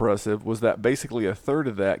not impressive was that basically a third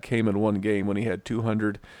of that came in one game when he had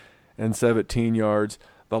 217 yards.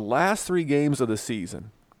 The last 3 games of the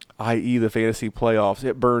season, i.e. the fantasy playoffs,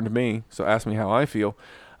 it burned me, so ask me how I feel.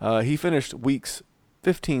 He finished weeks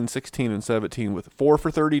 15, 16, and 17 with 4 for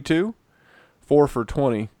 32, 4 for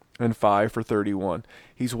 20, and 5 for 31.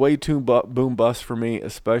 He's way too boom bust for me,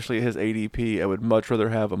 especially at his ADP. I would much rather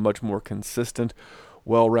have a much more consistent,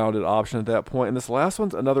 well-rounded option at that point. And this last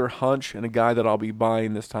one's another hunch and a guy that I'll be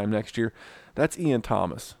buying this time next year. That's Ian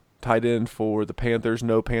Thomas, tight end for the Panthers.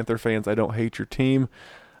 No Panther fans, I don't hate your team.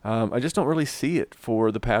 I just don't really see it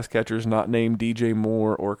for the pass catchers not named DJ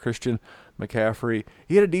Moore or Christian McCaffrey.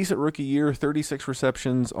 He had a decent rookie year, 36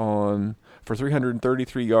 receptions for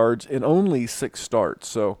 333 yards in only 6 starts.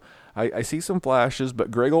 So I see some flashes, but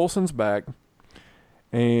Greg Olson's back,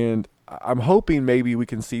 and I'm hoping maybe we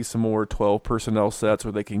can see some more 12 personnel sets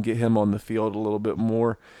where they can get him on the field a little bit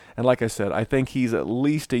more. And like I said, I think he's at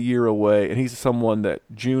least a year away, and he's someone that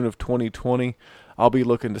June of 2020 I'll be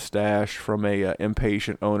looking to stash from a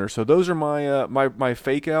impatient owner. So those are my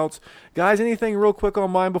fake outs. Guys, anything real quick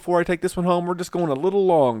on mine before I take this one home? We're just going a little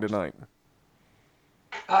long tonight.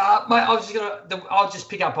 Mate, I'll just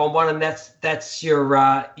pick up on one, and that's your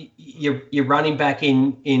running back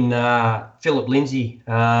in Philip Lindsay.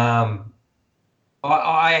 I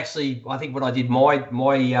think when I did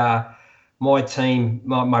my team,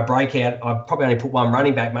 my breakout, I probably only put one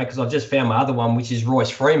running back, mate, because I've just found my other one, which is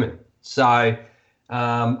Royce Freeman. So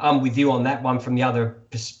I'm with you on that one from the other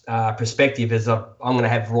perspective, as I'm going to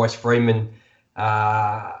have Royce Freeman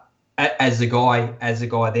as the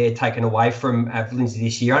guy there taken away from Lindsay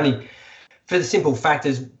this year. Only for the simple fact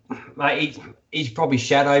is, mate, he's probably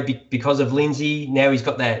shadowed because of Lindsay. Now he's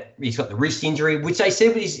got the wrist injury, which they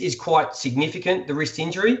said is quite significant, the wrist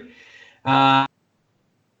injury. That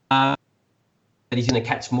he's going to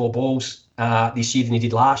catch more balls this year than he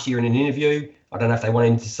did last year in an interview. I don't know if they want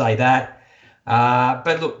him to say that.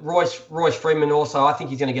 But look, Royce Freeman also, I think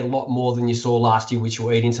he's going to get a lot more than you saw last year, which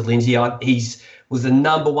will eat into Lindsay. He was the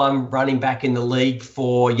number 1 running back in the league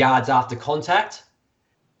for yards after contact.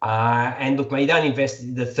 And look, mate, you don't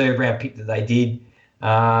invest the 3rd-round pick that they did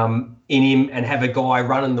in him and have a guy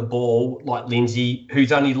running the ball like Lindsay,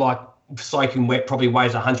 who's only like soaking wet, probably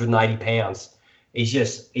weighs 180 pounds. He's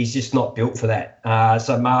just not built for that.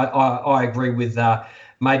 So I agree with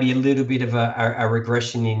maybe a little bit of a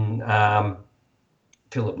regression in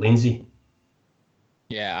Philip Lindsay.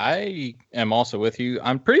 Yeah, I am also with you.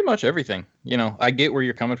 I'm pretty much everything. I get where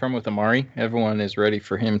you're coming from with Amari. Everyone is ready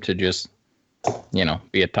for him to just,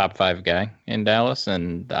 be a top 5 guy in Dallas,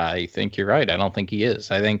 and I think you're right. I don't think he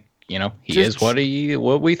is. I think, he is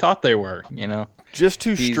what we thought they were, Just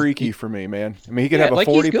too streaky for me, man. I mean, he could have a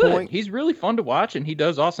 40 point. He's really fun to watch, and he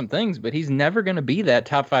does awesome things, but he's never going to be that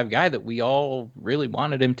top 5 guy that we all really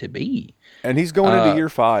wanted him to be. And he's going into year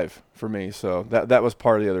 5 for me, so that was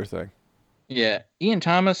part of the other thing. Yeah, Ian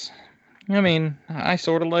Thomas. I mean, I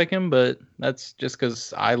sort of like him, but that's just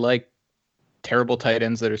because I like terrible tight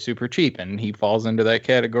ends that are super cheap, and he falls into that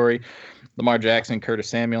category. Lamar Jackson, Curtis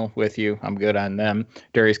Samuel, with you. I'm good on them.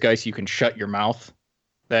 Darius Geis, you can shut your mouth.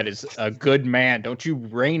 That is a good man. Don't you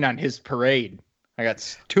rain on his parade. I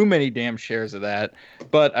got too many damn shares of that,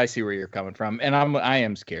 but I see where you're coming from, and I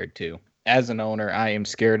am scared too. As an owner, I am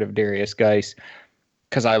scared of Darius Geis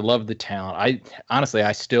because I love the talent.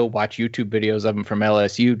 I still watch YouTube videos of him from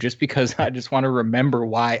LSU just because I just want to remember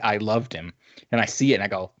why I loved him, and I see it and I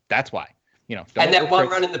go, that's why. And that one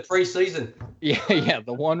run in the preseason. Yeah,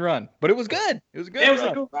 the one run, but it was good. It was a good. It was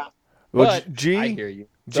a good run. Well, But I hear you.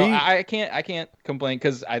 So I can't complain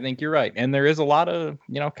because I think you're right, and there is a lot of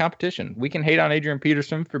competition. We can hate on Adrian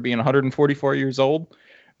Peterson for being 144 years old,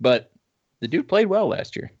 but the dude played well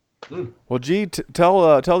last year. Well, G,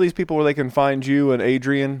 tell these people where they can find you and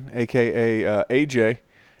Adrian, aka AJ,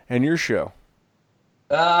 and your show.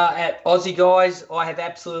 At Aussie Guys, I have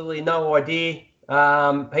absolutely no idea.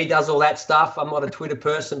 He does all that stuff. I'm not a Twitter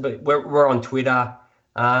person, but we're on Twitter.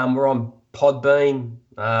 We're on Podbean.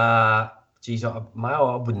 Geez, I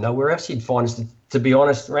wouldn't know where else you'd find us, to be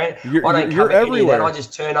honest, Rand. I don't cover any of that. I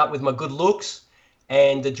just turn up with my good looks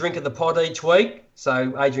and the drink of the pod each week.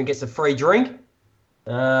 So Adrian gets a free drink.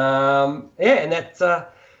 And that's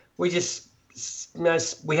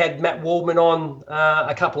we had Matt Waldman on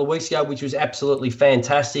a couple of weeks ago, which was absolutely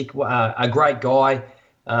fantastic. A great guy.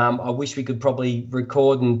 I wish we could probably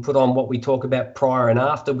record and put on what we talk about prior and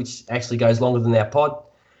after, which actually goes longer than our pod.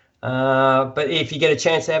 But if you get a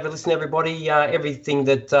chance to have a listen, everybody, everything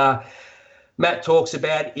that Matt talks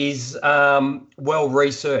about is well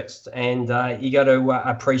researched, and you got to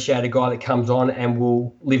appreciate a guy that comes on and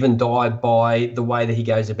will live and die by the way that he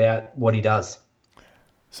goes about what he does.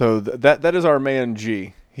 So that is our man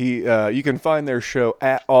G. You can find their show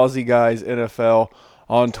at Aussie Guys NFL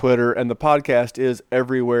on Twitter, and the podcast is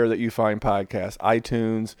everywhere that you find podcasts: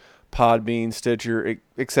 iTunes, Podbean, Stitcher,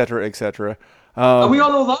 etc., etc. Are we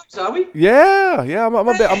on all those? Are we? Yeah. I'm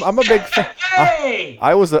a big fan. Hey!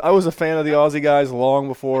 I was a fan of the Aussie Guys long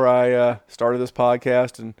before I started this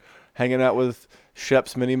podcast and hanging out with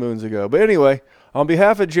Sheps many moons ago. But anyway, on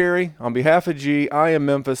behalf of Jerry, on behalf of G, I am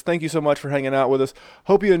Memphis. Thank you so much for hanging out with us.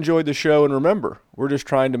 Hope you enjoyed the show, and remember, we're just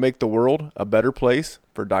trying to make the world a better place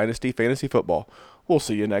for Dynasty Fantasy Football. We'll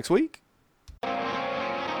see you next week.